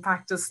seen it in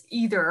practice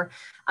either.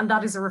 And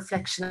that is a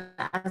reflection,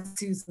 as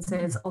Susan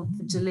says, of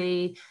the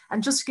delay.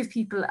 And just to give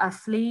people a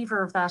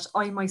flavour of that,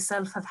 I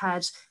myself have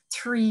had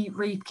 3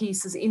 rape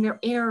cases in or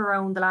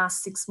around the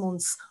last 6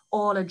 months,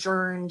 all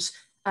adjourned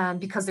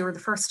because they were the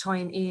first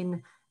time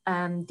in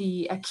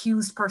The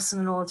accused person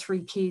in all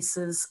 3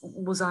 cases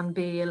was on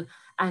bail,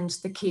 and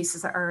the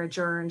cases are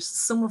adjourned.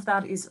 Some of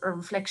that is a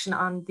reflection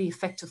on the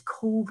effect of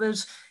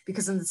COVID,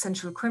 because in the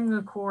Central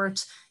Criminal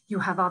Court, you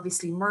have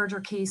obviously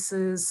murder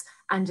cases,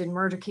 and in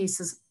murder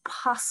cases,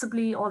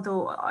 possibly,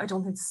 although I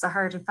don't think this is a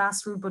hard and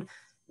fast rule, but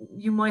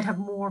you might have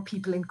more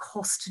people in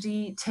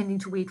custody tending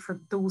to wait for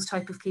those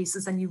type of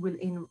cases than you will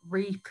in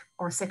rape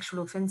or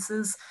sexual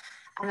offences.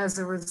 And as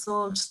a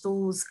result,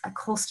 those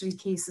custody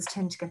cases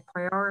tend to get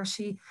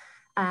priority.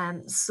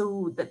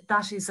 So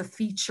that is a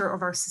feature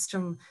of our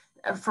system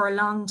for a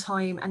long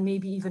time, and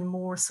maybe even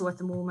more so at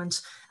the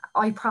moment.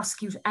 I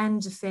prosecute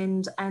and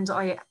defend, and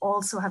I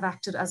also have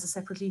acted as a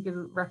separate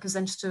legal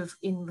representative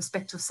in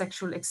respect of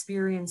sexual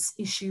experience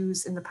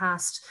issues in the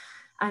past.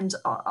 And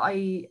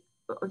I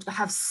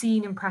have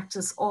seen in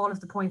practice all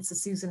of the points that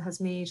Susan has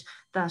made,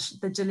 that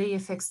the delay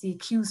affects the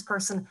accused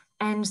person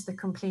and the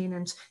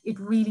complainant. It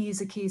really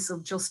is a case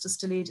of justice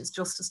delayed is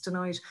justice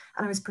denied.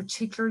 And I was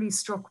particularly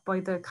struck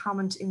by the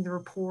comment in the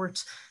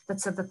report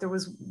that said that there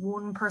was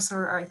one person,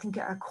 or I think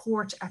a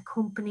court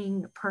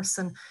accompanying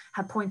person,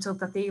 had pointed out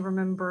that they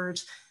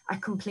remembered a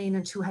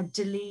complainant who had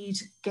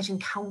delayed getting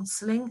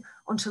counselling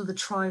until the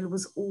trial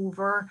was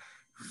over,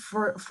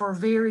 for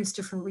various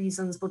different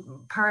reasons, but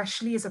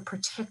partially as a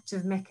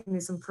protective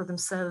mechanism for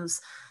themselves.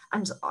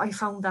 And I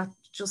found that,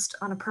 just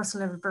on a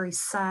personal level, very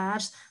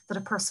sad that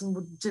a person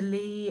would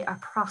delay a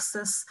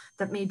process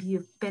that may be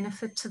of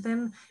benefit to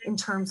them in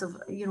terms of,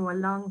 you know, a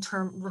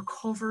long-term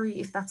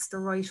recovery, if that's the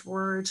right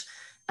word,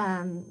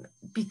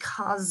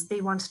 because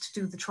they wanted to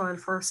do the trial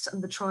first,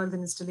 and the trial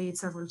then is delayed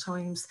several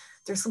times.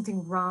 There's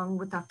something wrong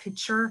with that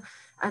picture.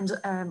 And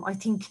I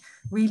think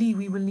really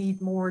we will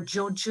need more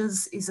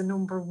judges is a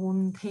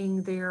 #1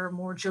 thing there,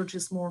 more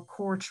judges, more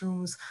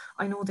courtrooms.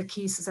 I know the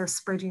cases are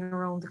spreading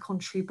around the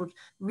country, but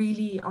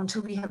really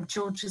until we have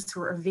judges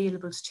who are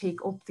available to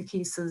take up the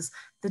cases,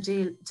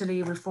 the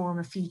delay will form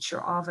a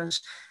feature of it.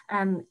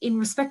 In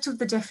respect of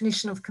the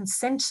definition of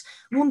consent,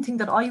 one thing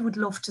that I would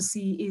love to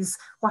see is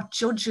what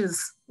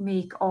judges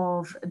make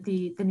of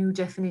the new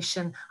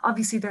definition.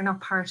 Obviously, they're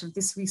not part of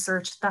this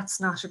research. That's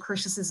not a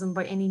criticism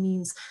by any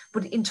means.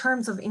 But in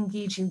terms of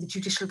engaging the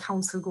Judicial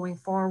Council going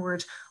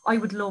forward, I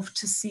would love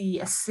to see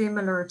a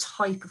similar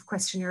type of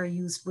questionnaire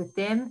used with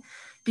them,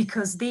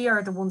 because they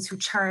are the ones who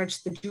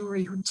charge the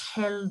jury, who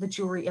tell the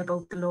jury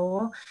about the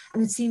law.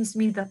 And it seems to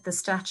me that the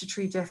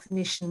statutory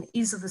definition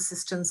is of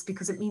assistance,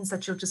 because it means that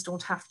judges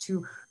don't have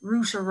to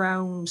root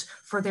around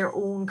for their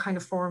own kind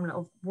of formula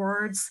of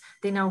words.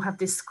 They now have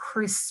this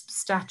crisp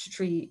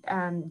statutory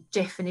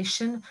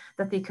definition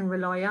that they can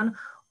rely on.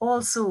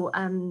 Also,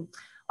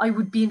 I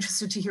would be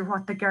interested to hear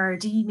what the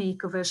Gardaí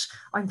make of it.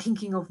 I'm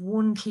thinking of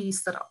one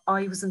case that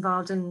I was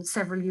involved in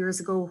several years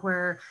ago,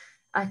 where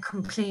a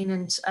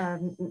complainant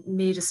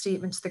made a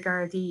statement to the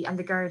Gardaí, and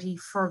the Gardaí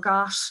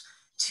forgot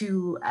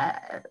to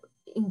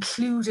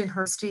include in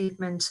her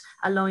statement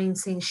a line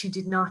saying she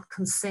did not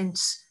consent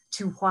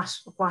to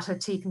what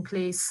had taken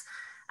place.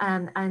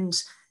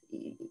 And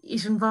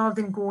it involved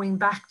in going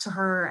back to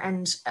her.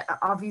 And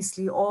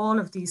obviously all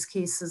of these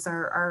cases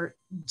are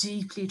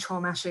deeply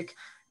traumatic.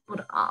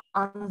 But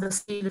on the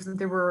scale of them,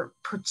 there were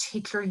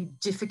particularly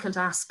difficult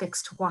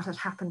aspects to what had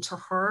happened to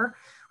her,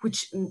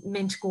 which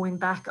meant going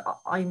back,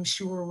 I'm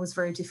sure, was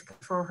very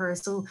difficult for her.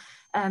 So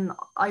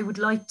I would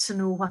like to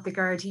know what the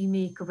Gardaí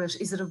make of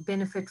it. Is it of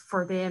benefit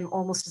for them,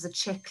 almost as a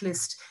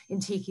checklist in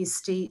taking a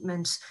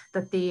statement,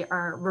 that they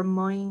are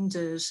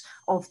reminded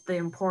of the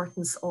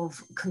importance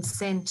of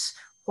consent?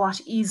 What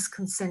is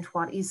consent,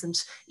 what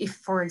isn't? If,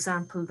 for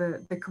example,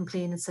 the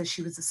complainant says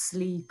she was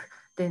asleep,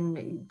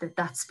 then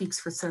that speaks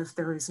for itself,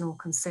 there is no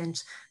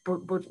consent.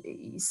 But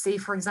say,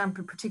 for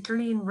example,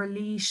 particularly in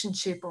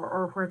relationship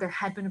or where there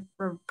had been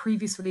a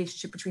previous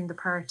relationship between the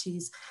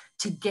parties,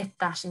 to get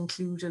that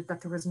included,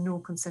 that there was no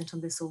consent on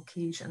this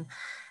occasion.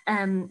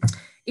 In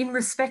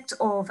respect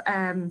of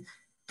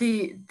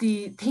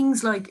the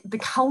things like the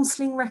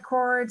counselling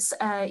records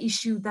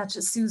issue that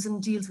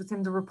Susan deals with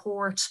in the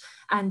report,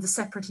 and the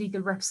separate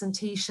legal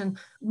representation,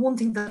 one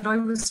thing that I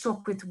was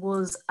struck with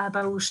was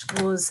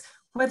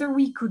whether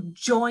we could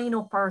join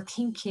up our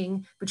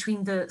thinking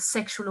between the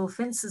sexual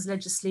offences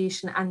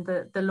legislation and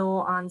the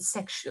law on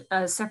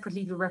separate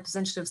legal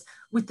representatives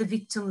with the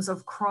Victims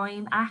of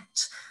Crime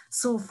Act.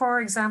 So, for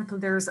example,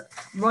 there's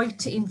right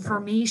to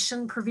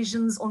information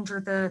provisions under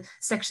the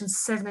sections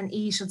 7 and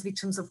 8 of the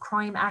Victims of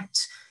Crime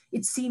Act.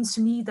 It seems to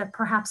me that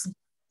perhaps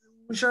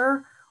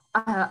disclosure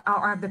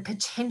or the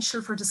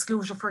potential for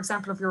disclosure, for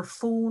example, of your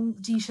phone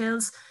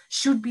details,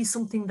 should be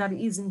something that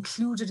is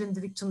included in the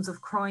Victims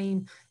of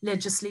Crime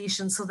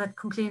legislation, so that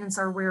complainants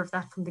are aware of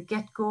that from the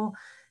get-go.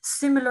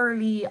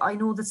 Similarly, I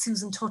know that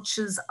Susan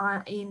touches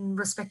in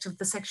respect of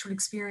the sexual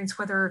experience,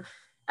 whether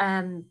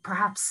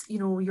perhaps, you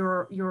know,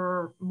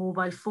 your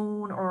mobile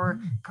phone, or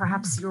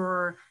perhaps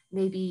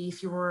maybe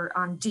if you were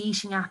on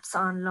dating apps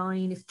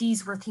online, if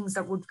these were things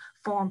that would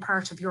form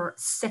part of your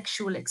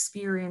sexual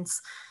experience.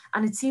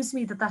 And it seems to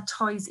me that that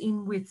ties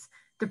in with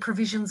the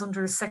provisions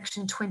under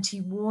Section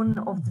 21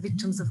 of the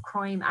Victims of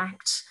Crime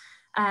Act.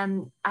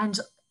 And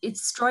it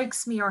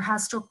strikes me, or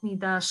has struck me,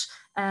 that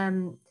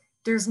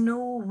there's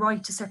no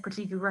right to separate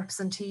legal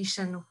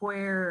representation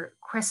where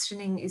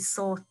questioning is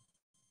sought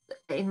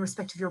in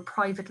respect of your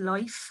private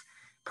life.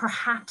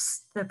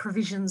 Perhaps the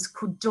provisions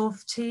could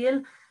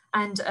dovetail,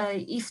 and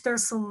if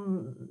there's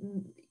some,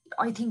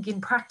 I think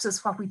in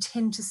practice what we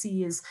tend to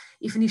see is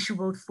if an issue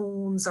about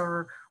phones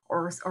or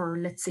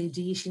let's say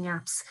dating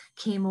apps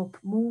came up,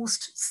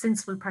 most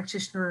sensible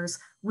practitioners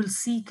will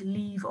seek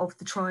leave of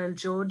the trial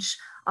judge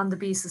on the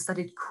basis that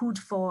it could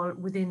fall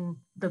within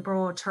the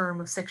broad term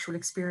of sexual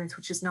experience,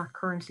 which is not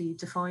currently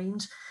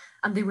defined,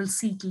 and they will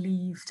seek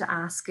leave to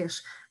ask it.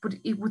 But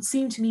it would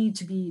seem to me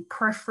to be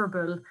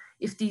preferable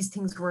if these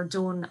things were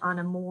done on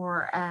a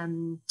more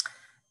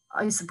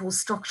I suppose,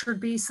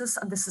 structured basis.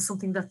 And this is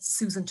something that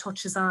Susan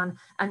touches on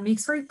and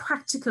makes very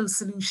practical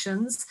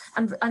solutions.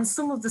 And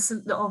some of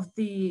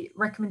the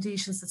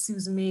recommendations that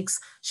Susan makes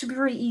should be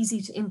very easy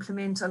to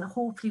implement and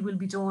hopefully will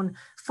be done.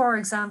 For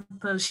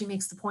example, she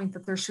makes the point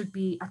that there should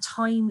be a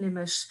time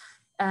limit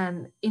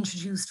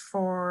introduced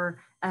for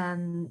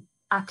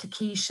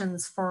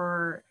applications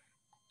for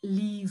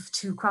leave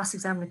to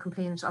cross-examine a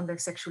complainant on their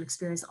sexual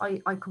experience.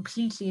 I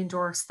completely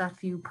endorse that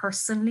view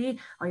personally.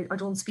 I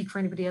don't speak for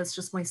anybody else,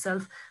 just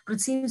myself. But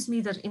it seems to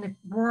me that in a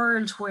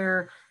world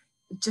where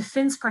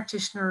defence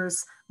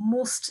practitioners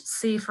must,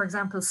 say, for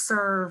example,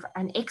 serve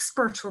an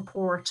expert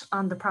report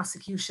on the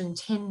prosecution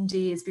 10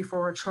 days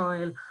before a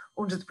trial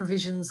under the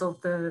provisions of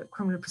the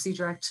Criminal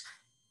Procedure Act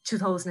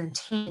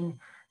 2010,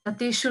 that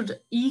they should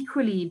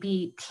equally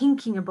be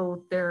thinking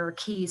about their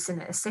case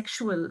in a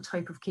sexual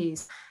type of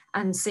case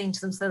and saying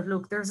to themselves,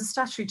 look, there's a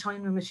statutory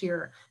time limit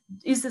here.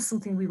 Is this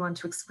something we want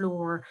to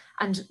explore?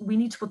 And we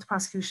need to put the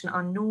prosecution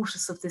on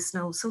notice of this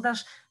now so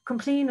that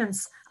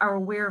complainants are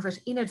aware of it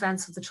in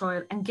advance of the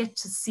trial and get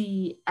to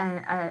see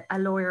a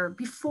lawyer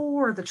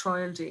before the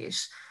trial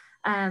date.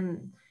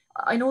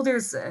 I know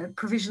there's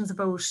provisions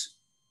about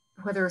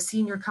whether a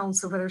senior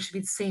counsel, whether it should be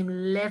the same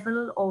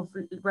level of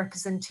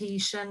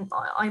representation.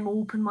 I'm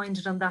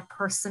open-minded on that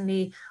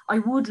personally. I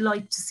would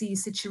like to see a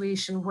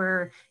situation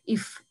where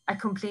if a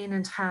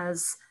complainant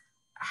has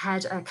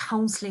had a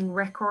counselling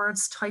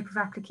records type of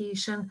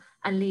application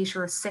and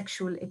later a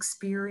sexual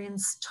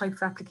experience type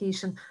of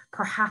application,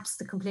 perhaps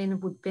the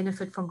complainant would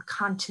benefit from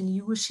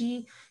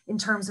continuity in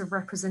terms of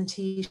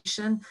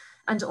representation.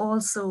 And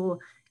also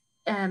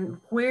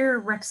where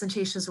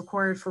representation is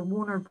required for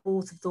one or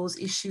both of those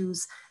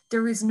issues,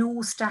 there is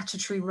no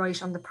statutory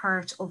right on the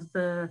part of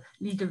the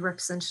legal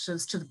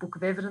representatives to the book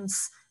of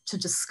evidence, to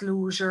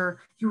disclosure.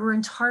 You are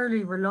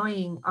entirely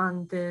relying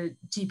on the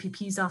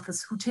DPP's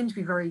office, who tend to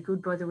be very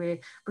good, by the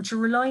way, but you're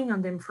relying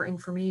on them for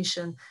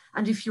information.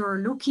 And if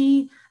you're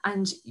lucky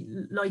and,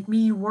 like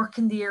me, work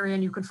in the area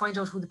and you can find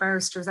out who the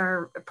barristers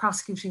are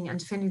prosecuting and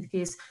defending the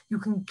case, you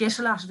can get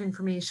a lot of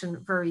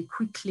information very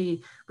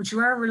quickly, but you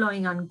are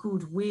relying on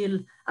goodwill,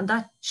 and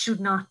that should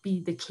not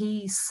be the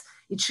case.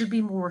 It should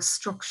be more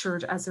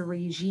structured as a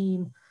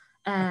regime.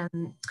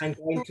 I'm going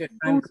to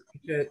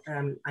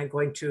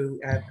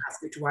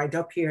ask you to wind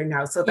up here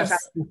now so that I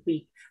can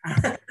speak,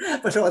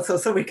 but also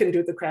so we can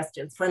do the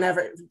questions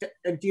whenever.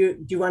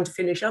 Do you want to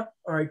finish up,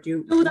 or do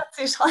you? No, that's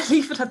it. I'll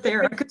leave it up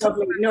there.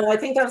 No, I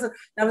think that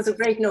was a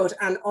great note,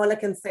 and all I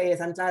can say is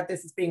I'm glad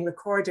this is being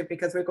recorded,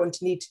 because we're going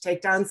to need to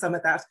take down some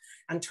of that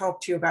and talk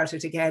to you about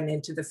it again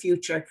into the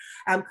future.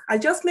 I'll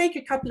just make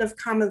a couple of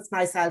comments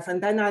myself,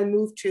 and then I'll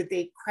move to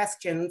the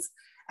questions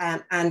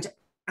and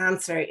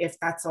answer, if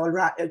that's all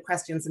right,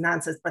 questions and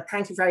answers. But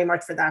thank you very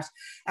much for that.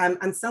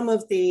 And some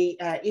of the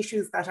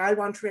issues that I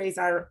want to raise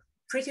are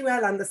pretty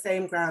well on the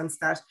same grounds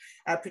that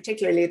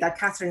particularly that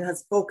Katherine has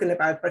spoken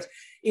about. But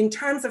in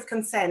terms of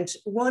consent,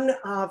 one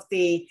of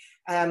the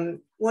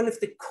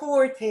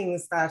core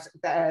things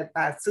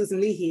that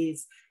Susan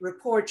Leahy's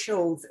report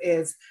shows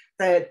is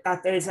that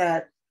there's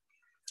a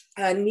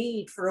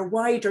need for a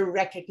wider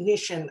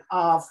recognition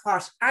of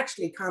what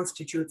actually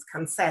constitutes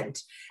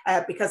consent,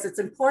 because it's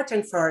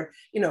important for,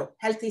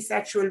 healthy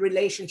sexual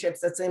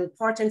relationships. It's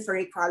important for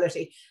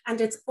equality,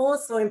 and it's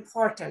also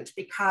important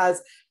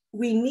because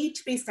we need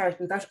to be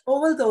certain that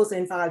all those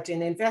involved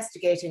in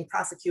investigating,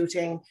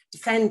 prosecuting,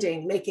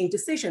 defending, making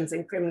decisions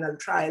in criminal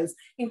trials,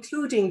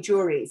 including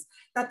juries,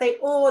 that they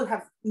all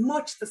have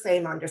much the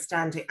same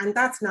understanding, and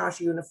that's not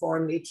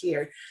uniformly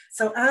clear.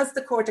 So as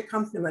the court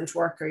accompaniment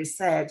workers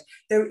said,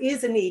 there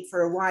is a need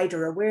for a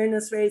wider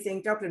awareness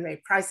raising. Dublin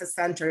Rape Crisis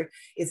Centre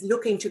is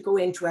looking to go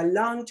into a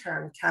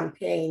long-term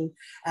campaign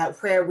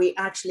where we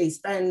actually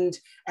spend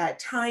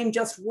time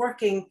just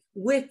working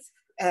with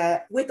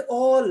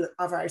all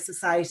of our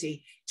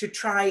society to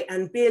try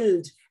and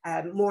build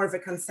more of a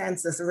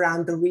consensus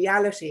around the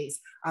realities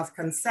of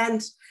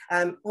consent.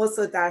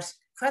 Also, that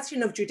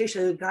question of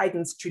judicial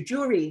guidance to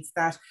juries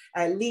that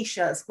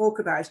Leesha spoke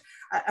about.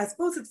 I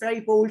suppose it's very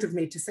bold of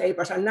me to say,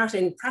 but I'm not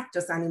in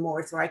practice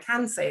anymore, so I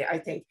can say, I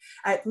think,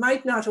 it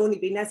might not only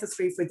be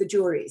necessary for the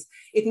juries.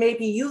 It may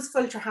be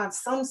useful to have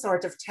some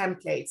sort of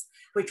templates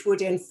which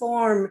would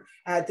inform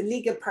the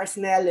legal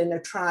personnel in a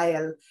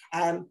trial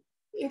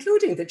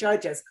including the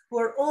judges, who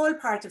are all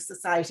part of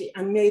society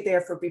and may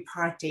therefore be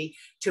party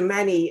to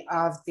many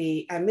of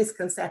the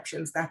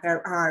misconceptions that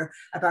there are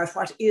about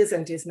what is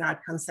and is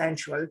not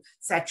consensual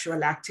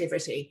sexual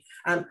activity.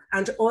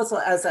 And also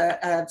as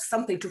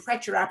something to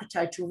whet your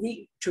appetite to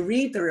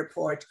read the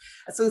report,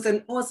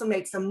 Susan also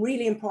makes some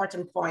really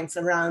important points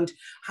around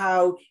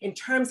how, in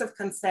terms of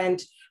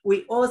consent,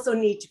 we also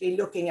need to be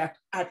looking at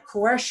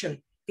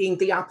coercion being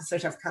the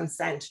opposite of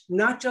consent,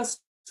 not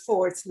just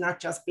force, not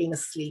just being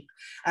asleep,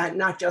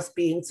 not just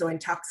being so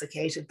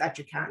intoxicated that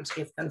you can't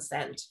give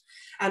consent.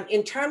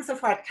 In terms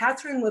of what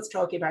Katherine was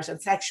talking about in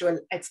sexual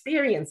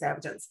experience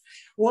evidence,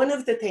 one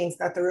of the things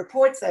that the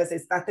report says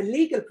is that the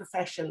legal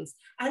professions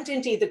and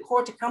indeed the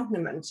court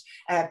accompaniment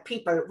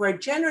people were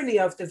generally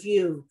of the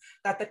view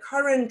that the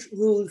current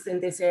rules in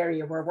this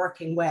area were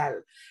working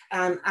well,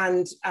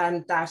 and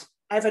that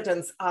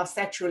evidence of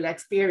sexual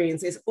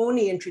experience is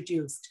only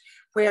introduced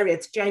where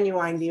it's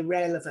genuinely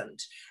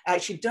relevant.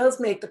 She does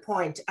make the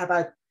point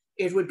about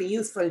it would be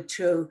useful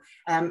to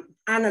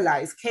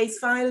analyze case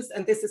files,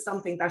 and this is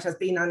something that has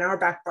been on our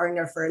back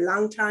burner for a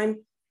long time.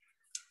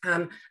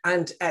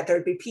 And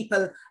there'll be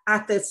people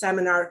at this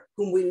seminar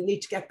whom we'll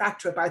need to get back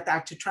to about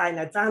that to try and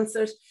advance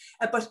it.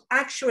 But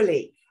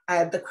actually,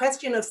 the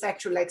question of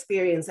sexual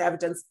experience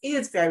evidence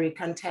is very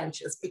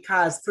contentious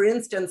because, for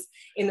instance,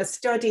 in a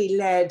study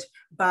led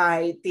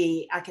by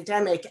the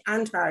academic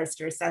and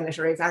barrister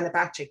Senator Ivana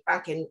Bacik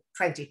back in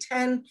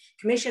 2010,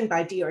 commissioned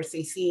by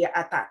DRCC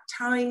at that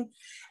time,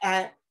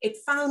 it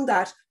found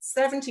that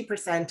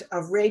 70%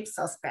 of rape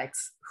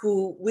suspects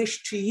who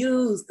wished to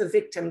use the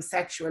victim's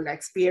sexual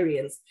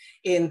experience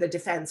in the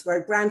defense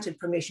were granted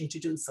permission to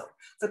do so.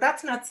 So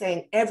that's not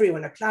saying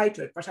everyone applied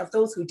to it, but of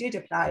those who did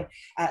apply,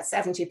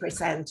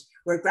 70%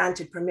 were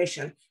granted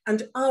permission.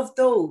 And of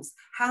those,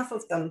 half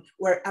of them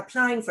were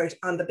applying for it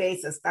on the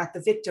basis that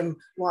the victim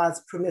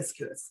was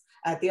promiscuous.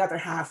 The other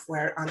half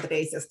were on the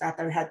basis that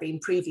there had been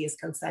previous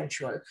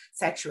consensual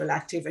sexual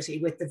activity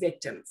with the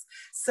victims.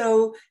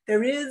 So there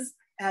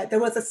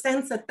was a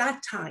sense at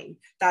that time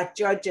that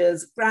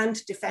judges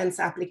grant defense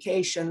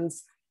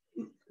applications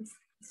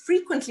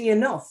frequently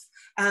enough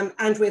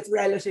and with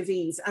relative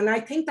ease. And I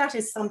think that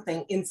is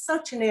something in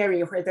such an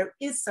area where there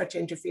is such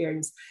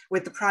interference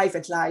with the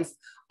private life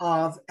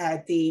of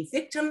the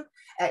victim,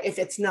 if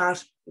it's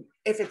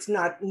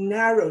not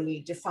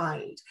narrowly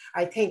defined.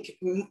 I think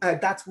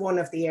that's one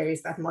of the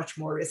areas that much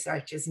more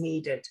research is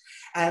needed.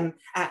 And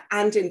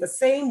in the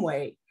same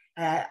way,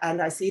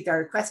 and I see there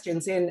are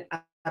questions in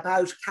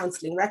about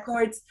counselling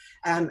records,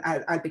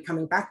 I'll be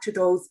coming back to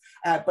those,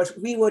 but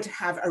we would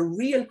have a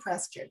real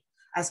question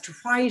as to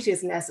why it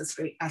is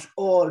necessary at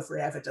all for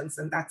evidence,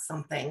 and that's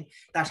something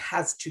that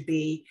has to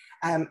be,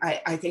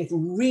 I think,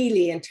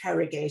 really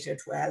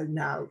interrogated well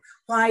now.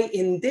 Why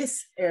in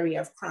this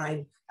area of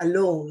crime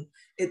alone,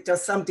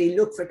 does somebody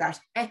look for that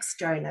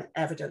external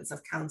evidence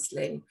of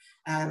counselling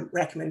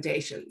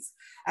recommendations?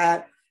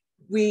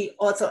 We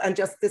also, and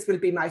just this will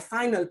be my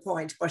final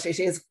point, but it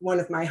is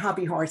one of my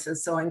hobby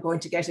horses, so I'm going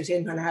to get it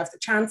in when I have the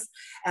chance.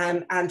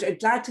 And I'm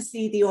glad to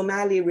see the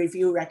O'Malley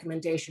review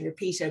recommendation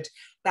repeated,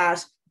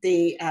 that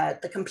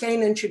the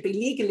complainant should be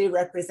legally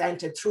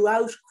represented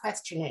throughout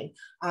questioning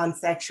on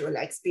sexual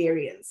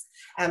experience.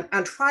 And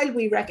while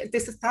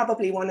this is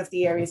probably one of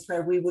the areas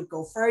where we would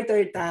go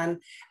further than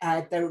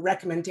the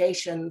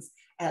recommendations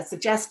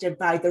suggested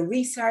by the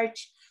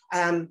research,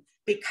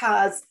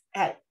 because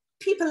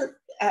people,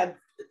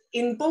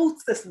 in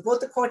both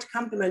the court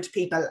accompaniment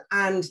people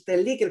and the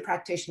legal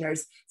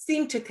practitioners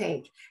seem to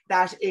think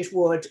that it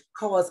would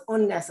cause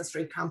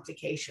unnecessary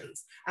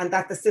complications and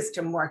that the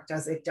system worked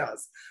as it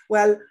does.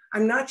 Well,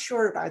 I'm not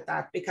sure about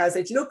that, because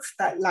it looks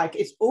like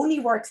it only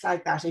works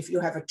like that if you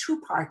have a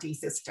two-party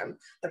system,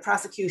 the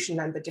prosecution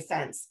and the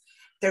defense.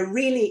 There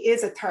really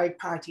is a third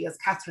party, as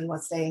Katherine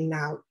was saying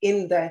now,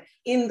 in the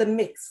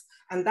mix,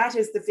 and that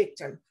is the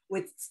victim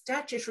with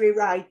statutory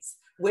rights,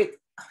 with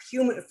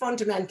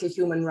fundamental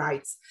human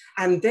rights,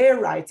 and their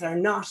rights are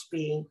not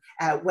being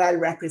well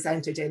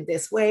represented in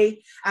this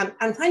way.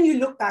 And when you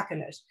look back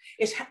on it,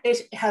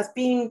 it has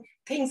been,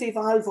 things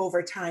evolve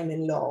over time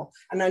in law.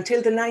 And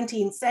until the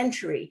 19th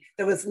century,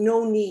 there was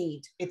no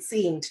need, it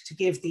seemed, to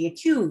give the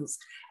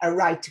accused a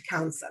right to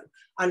counsel.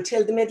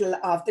 Until the middle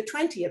of the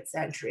 20th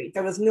century,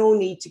 there was no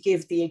need to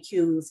give the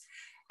accused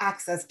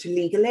access to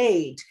legal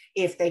aid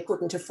if they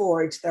couldn't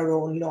afford their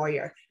own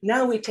lawyer.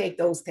 Now we take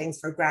those things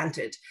for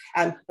granted.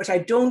 But I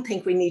don't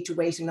think we need to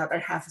wait another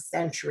half a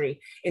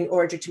century in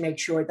order to make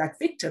sure that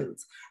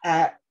victims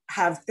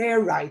have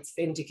their rights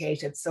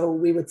vindicated. So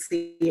we would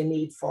see a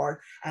need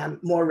for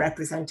more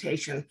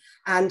representation.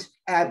 And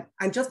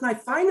just my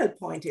final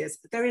point is,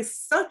 there is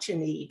such a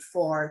need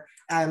for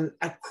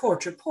a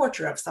court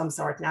reporter of some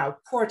sort now,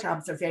 court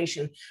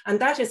observation, and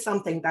that is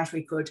something that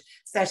we could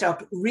set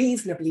up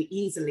reasonably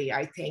easily,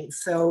 I think.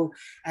 So,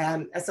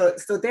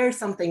 so there's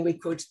something we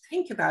could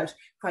think about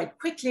quite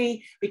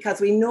quickly, because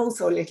we know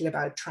so little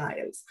about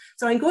trials.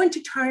 So I'm going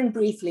to turn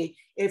briefly,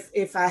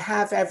 if I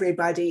have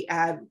everybody,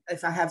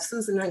 if I have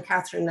Susan and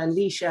Katherine and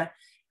Leesha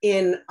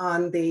in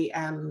on the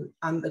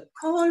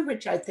call,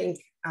 which I think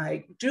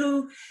I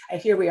do.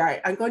 Here we are.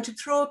 I'm going to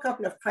throw a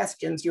couple of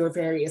questions your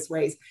various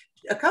ways.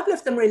 A couple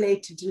of them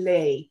relate to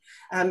delay.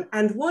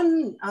 And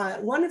one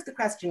of the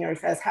questioners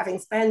says, having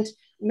spent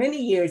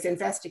many years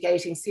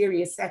investigating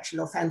serious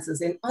sexual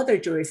offences in other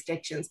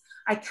jurisdictions,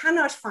 I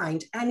cannot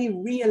find any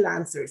real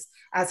answers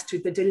as to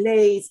the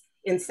delays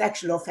in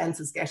sexual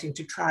offences getting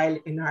to trial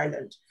in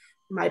Ireland.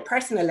 My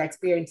personal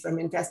experience from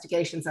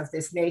investigations of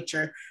this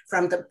nature,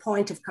 from the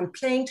point of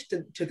complaint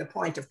to the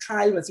point of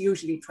trial, was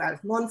usually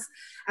 12 months,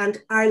 and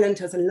Ireland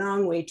has a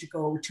long way to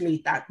go to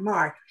meet that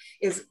mark,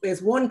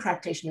 is one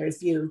practitioner's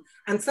view.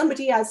 And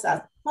somebody else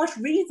asked, what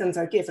reasons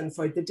are given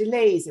for the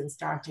delays in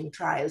starting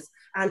trials?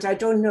 And I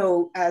don't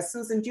know,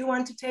 Susan, do you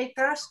want to take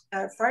that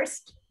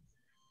first?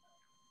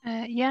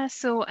 Yeah,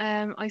 so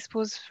I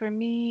suppose for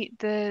me,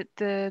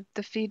 the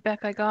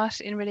feedback I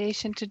got in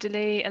relation to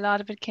delay, a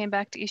lot of it came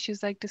back to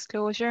issues like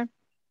disclosure,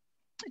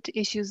 to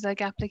issues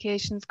like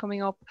applications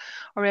coming up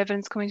or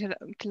evidence coming to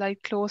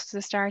light close to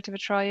the start of a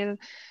trial,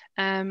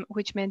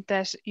 which meant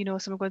that, you know,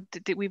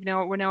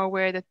 we're now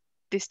aware that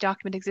this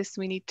document exists.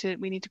 We need to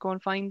go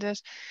and find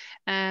it.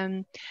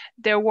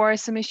 There were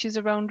some issues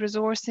around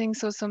resourcing.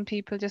 So some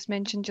people just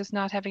mentioned just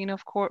not having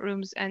enough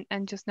courtrooms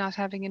and just not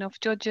having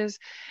enough judges.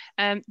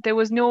 There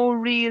was no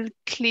real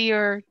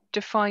clear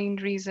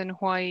defined reason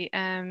why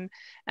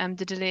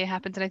the delay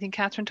happened. And I think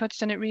Katherine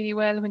touched on it really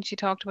well when she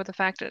talked about the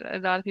fact that a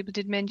lot of people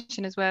did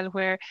mention as well,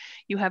 where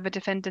you have a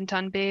defendant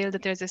on bail,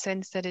 that there's a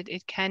sense that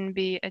it can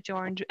be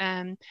adjourned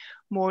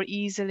more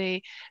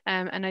easily.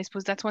 And I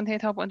suppose that's one thing I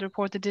thought about the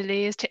report. The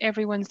delay is to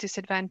everyone's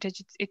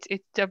disadvantage. It's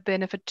a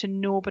benefit to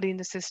nobody in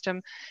the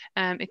system.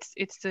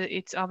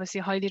 It's obviously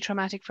highly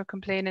traumatic for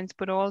complainants,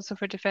 but also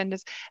for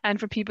defendants and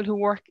for people who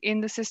work in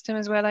the system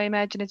as well. I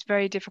imagine it's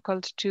very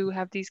difficult to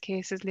have these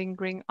cases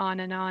lingering on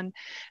and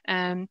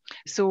on.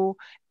 So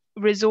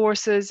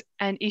resources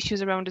and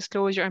issues around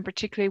disclosure, and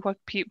particularly what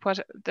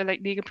the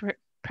legal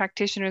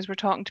practitioners were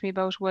talking to me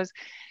about, was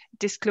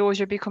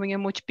disclosure becoming a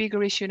much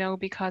bigger issue now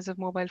because of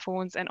mobile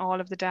phones and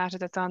all of the data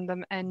that's on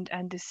them, and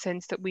this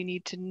sense that we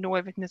need to know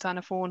everything that's on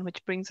a phone,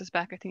 which brings us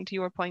back, I think, to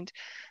your point,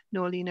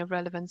 Noeline, of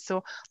relevance.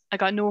 So I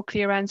got no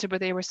clear answer, but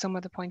they were some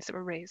of the points that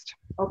were raised.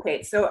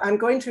 Okay, so I'm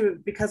going to,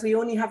 because we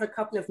only have a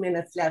couple of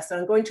minutes left, so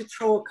I'm going to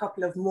throw a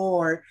couple of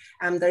more.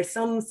 There's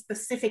some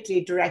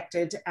specifically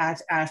directed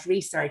at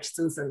research,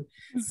 Susan.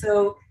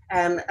 So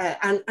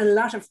and a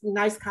lot of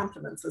nice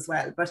compliments as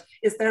well. But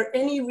is there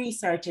any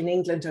research in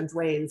England and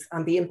Wales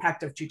on the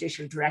impact of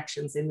judicial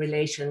directions in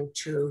relation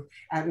to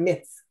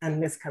myths and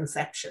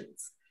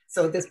misconceptions?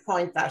 So this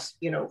point that,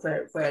 you know,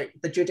 where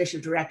the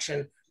judicial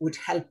direction would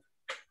help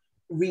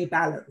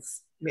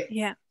rebalance myths.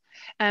 Yeah.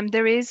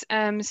 There is,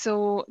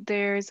 so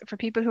there's, for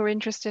people who are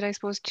interested, I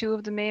suppose two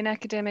of the main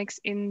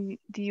academics in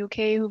the UK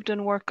who've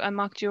done work on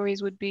mock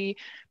juries would be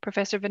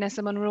Professor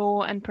Vanessa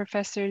Monroe and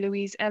Professor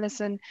Louise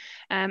Ellison,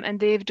 and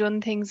they've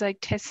done things like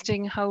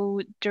testing how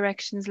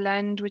directions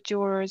land with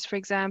jurors. For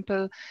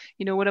example,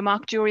 you know, with a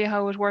mock jury,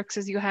 how it works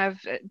is you have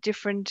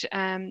different,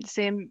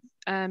 same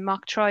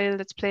mock trial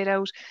that's played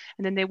out,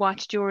 and then they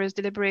watch jurors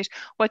deliberate.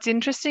 What's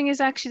interesting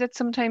is actually that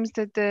sometimes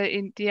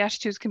the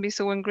attitudes can be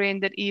so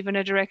ingrained that even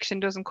a direction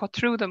doesn't cut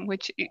through them,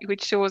 which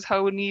shows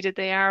how needed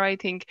they are, I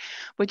think.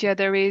 But yeah,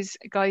 there is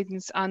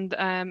guidance on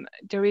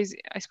there is,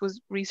 I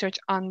suppose, research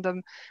on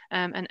them,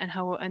 and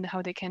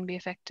how they can be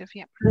effective.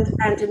 Yeah.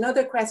 And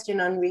another question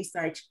on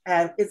research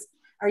is,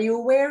 are you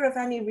aware of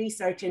any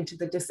research into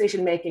the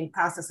decision-making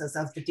processes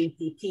of the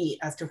DPP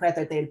as to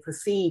whether they'll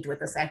proceed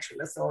with a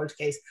sexual assault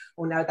case?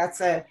 Oh, now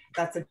that's a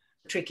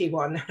tricky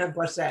one,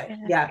 but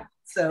yeah.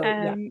 So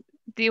yeah.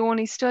 The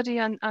only study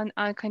on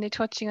kind of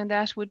touching on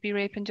that would be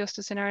Rape and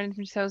Justice in Ireland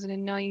from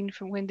 2009,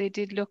 from when they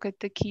did look at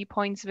the key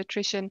points of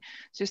attrition.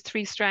 There's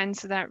three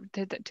strands to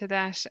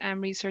that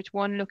research.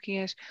 One, looking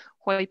at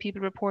why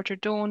people report or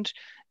don't.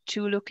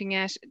 Two, looking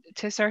at,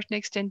 to a certain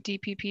extent,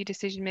 DPP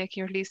decision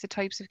making, or at least the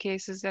types of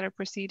cases that are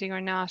proceeding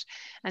or not,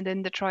 and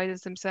then the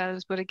trials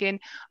themselves. But again,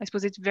 I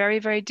suppose it's very,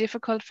 very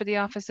difficult for the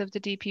office of the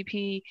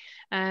DPP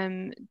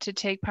to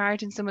take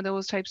part in some of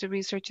those types of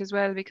research as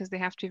well, because they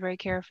have to be very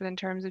careful in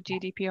terms of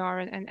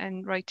GDPR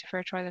and right to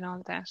fair trial and all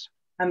of that.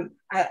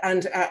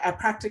 And a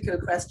practical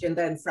question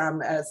then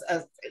from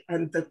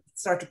and the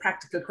sort of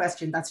practical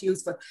question that's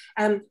useful.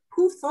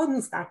 Who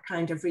funds that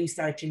kind of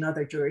research in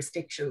other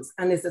jurisdictions?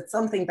 And is it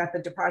something that the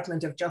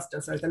Department of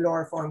Justice or the Law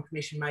Reform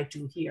Commission might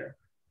do here?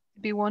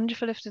 It'd be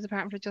wonderful if the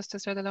Department of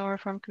Justice or the Law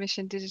Reform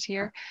Commission did it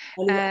here,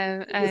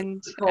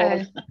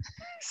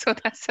 so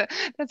that's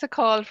a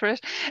call for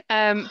it.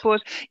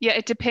 But yeah,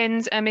 it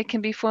depends. It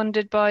can be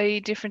funded by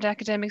different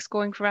academics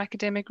going for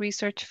academic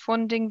research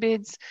funding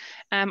bids,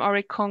 or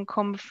it can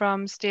come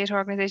from state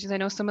organisations. I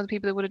know some of the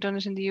people that would have done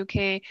it in the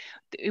UK,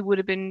 it would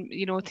have been,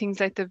 you know, things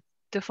like the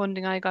the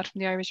funding I got from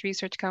the Irish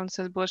Research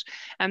Council, but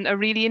a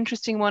really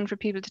interesting one for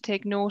people to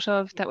take note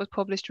of that was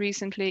published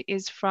recently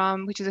is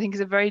from, which is I think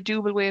is a very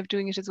doable way of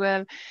doing it as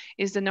well,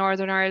 is the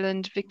Northern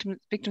Ireland Victim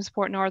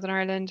Support Northern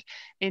Ireland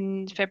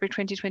in February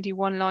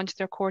 2021 launched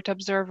their Court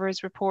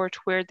Observers report,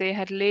 where they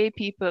had lay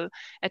people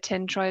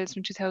attend trials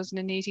from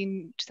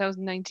 2018,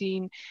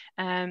 2019.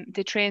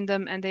 They trained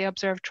them and they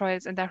observed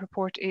trials, and that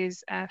report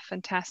is a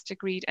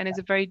fantastic read and is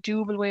a very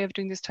doable way of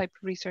doing this type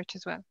of research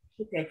as well.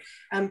 Okay,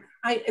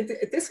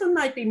 this one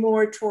might be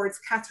more towards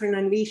Katherine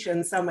and Leesha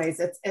in some ways.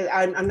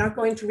 I'm not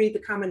going to read the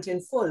comment in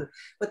full,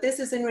 but this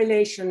is in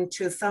relation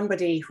to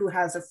somebody who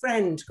has a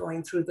friend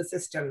going through the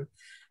system.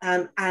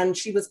 And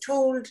she was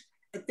told,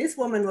 this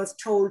woman was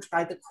told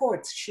by the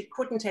courts she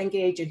couldn't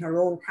engage in her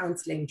own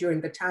counselling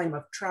during the time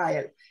of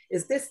trial.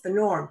 Is this the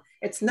norm?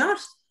 It's not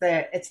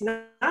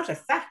a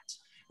fact.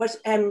 But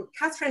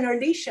Katherine or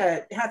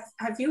Leesha,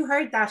 have you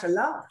heard that a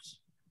lot?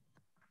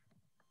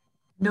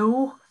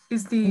 No.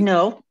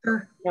 No.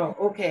 No,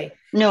 okay.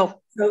 No.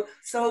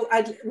 So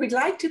we'd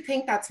like to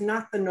think that's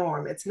not the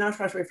norm. It's not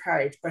what we've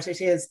heard, but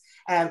it is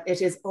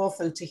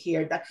awful to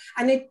hear that.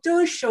 And it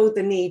does show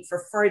the need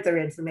for further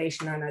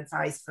information and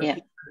advice for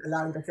people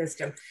along the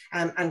system.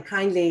 And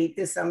kindly,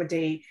 this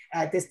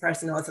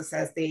person also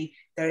says the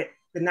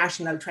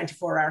National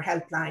 24-hour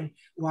helpline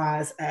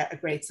was a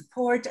great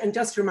support. And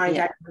just to remind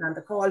everyone on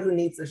the call who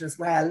needs it as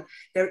well,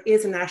 there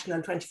is a National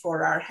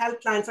 24-hour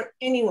helpline for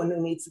anyone who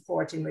needs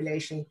support in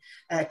relation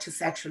to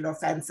sexual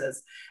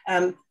offences.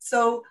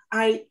 So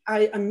I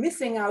am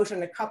missing out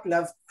on a couple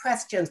of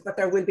questions, but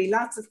there will be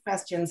lots of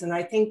questions, and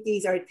I think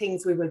these are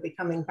things we will be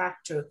coming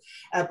back to.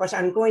 But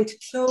I'm going to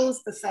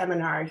close the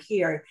seminar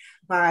here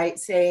by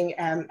saying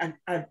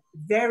a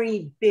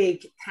very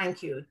big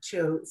thank you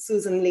to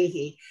Susan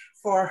Leahy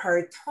for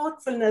her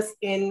thoughtfulness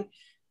in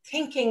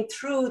thinking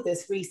through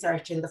this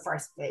research in the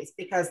first place,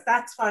 because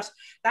that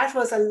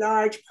was a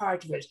large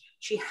part of it.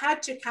 She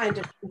had to kind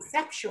of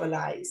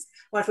conceptualize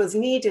what was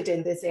needed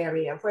in this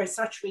area where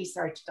such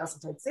research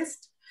doesn't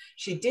exist.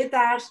 She did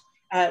that.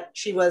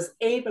 She was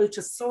able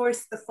to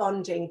source the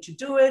funding to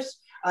do it,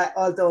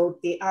 although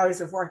the hours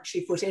of work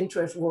she put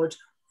into it would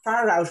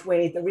far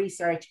outweigh the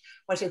research,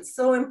 but it's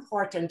so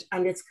important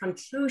and its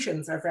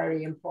conclusions are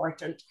very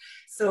important.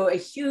 So a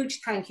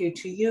huge thank you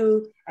to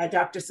you,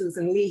 Dr.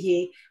 Susan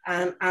Leahy,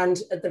 and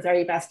the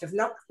very best of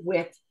luck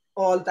with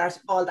all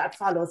that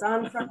follows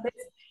on from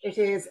this.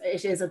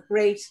 It is a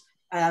great,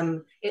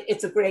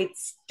 it's a great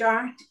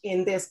start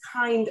in this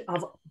kind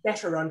of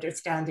better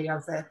understanding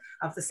of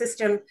the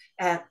system.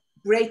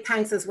 Great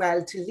thanks as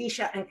well to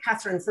Leesha and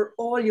Katherine for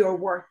all your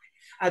work,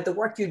 the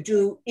work you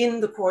do in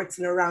the courts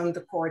and around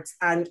the courts,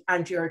 and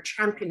your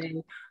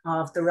championing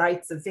of the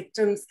rights of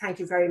victims. Thank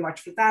you very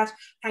much for that.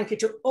 Thank you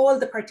to all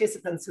the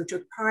participants who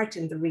took part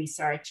in the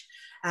research.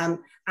 And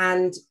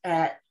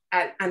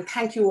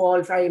thank you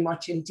all very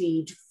much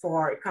indeed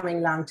for coming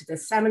along to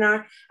this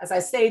seminar. As I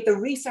say, the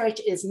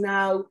research is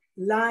now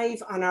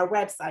live on our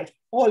website,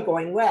 all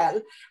going well.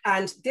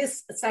 And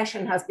this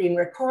session has been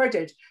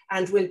recorded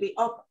and will be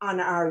up on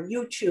our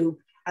YouTube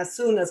as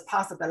soon as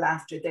possible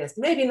after this.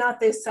 Maybe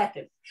not this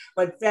second,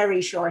 but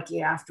very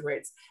shortly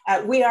afterwards.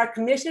 We are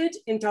committed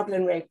in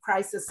Dublin Rape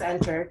Crisis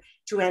Centre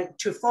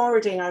to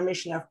forwarding our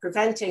mission of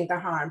preventing the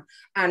harm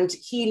and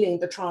healing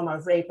the trauma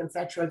of rape and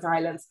sexual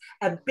violence.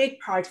 A big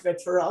part of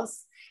it for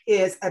us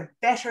is a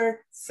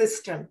better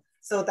system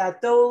so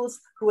that those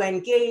who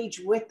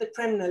engage with the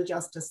criminal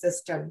justice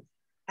system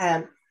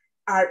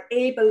are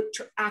able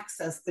to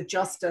access the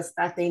justice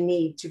that they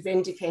need to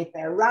vindicate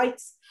their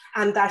rights,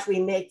 and that we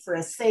make for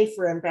a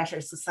safer and better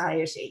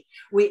society.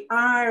 We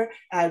are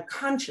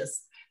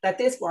conscious that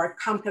this work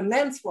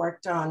complements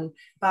work done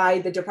by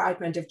the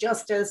Department of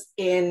Justice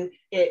in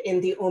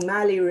the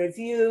O'Malley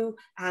Review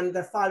and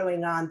the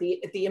following on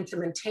the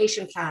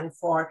implementation plan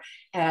for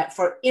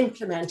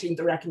implementing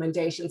the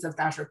recommendations of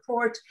that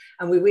report.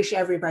 And we wish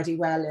everybody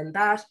well in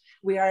that.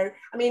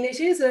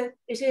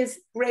 It is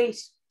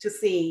great to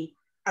see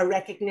a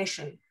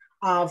recognition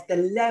of the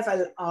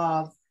level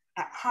of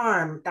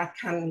harm that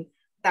can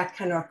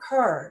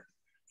occur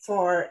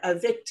for a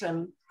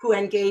victim who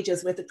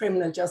engages with the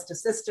criminal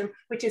justice system,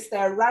 which is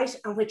their right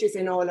and which is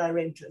in all our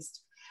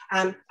interest.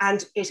 And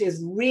it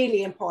is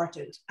really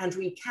important, and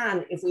we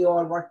can, if we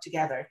all work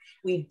together,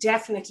 we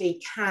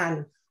definitely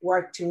can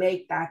work to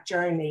make that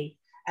journey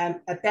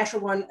a better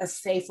one, a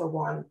safer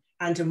one,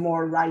 and a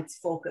more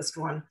rights-focused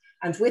one.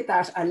 And with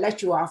that, I'll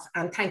let you off,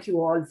 and thank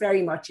you all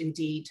very much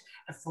indeed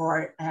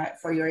for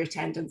your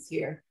attendance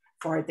here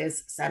for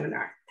this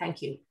seminar.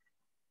 Thank you.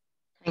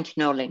 Thank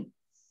you, Noeline.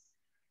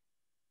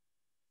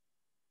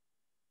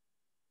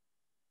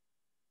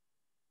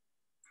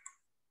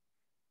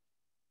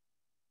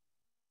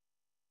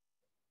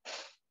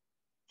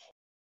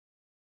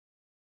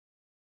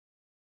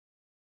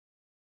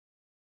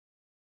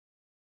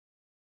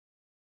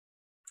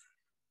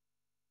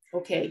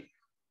 Okay,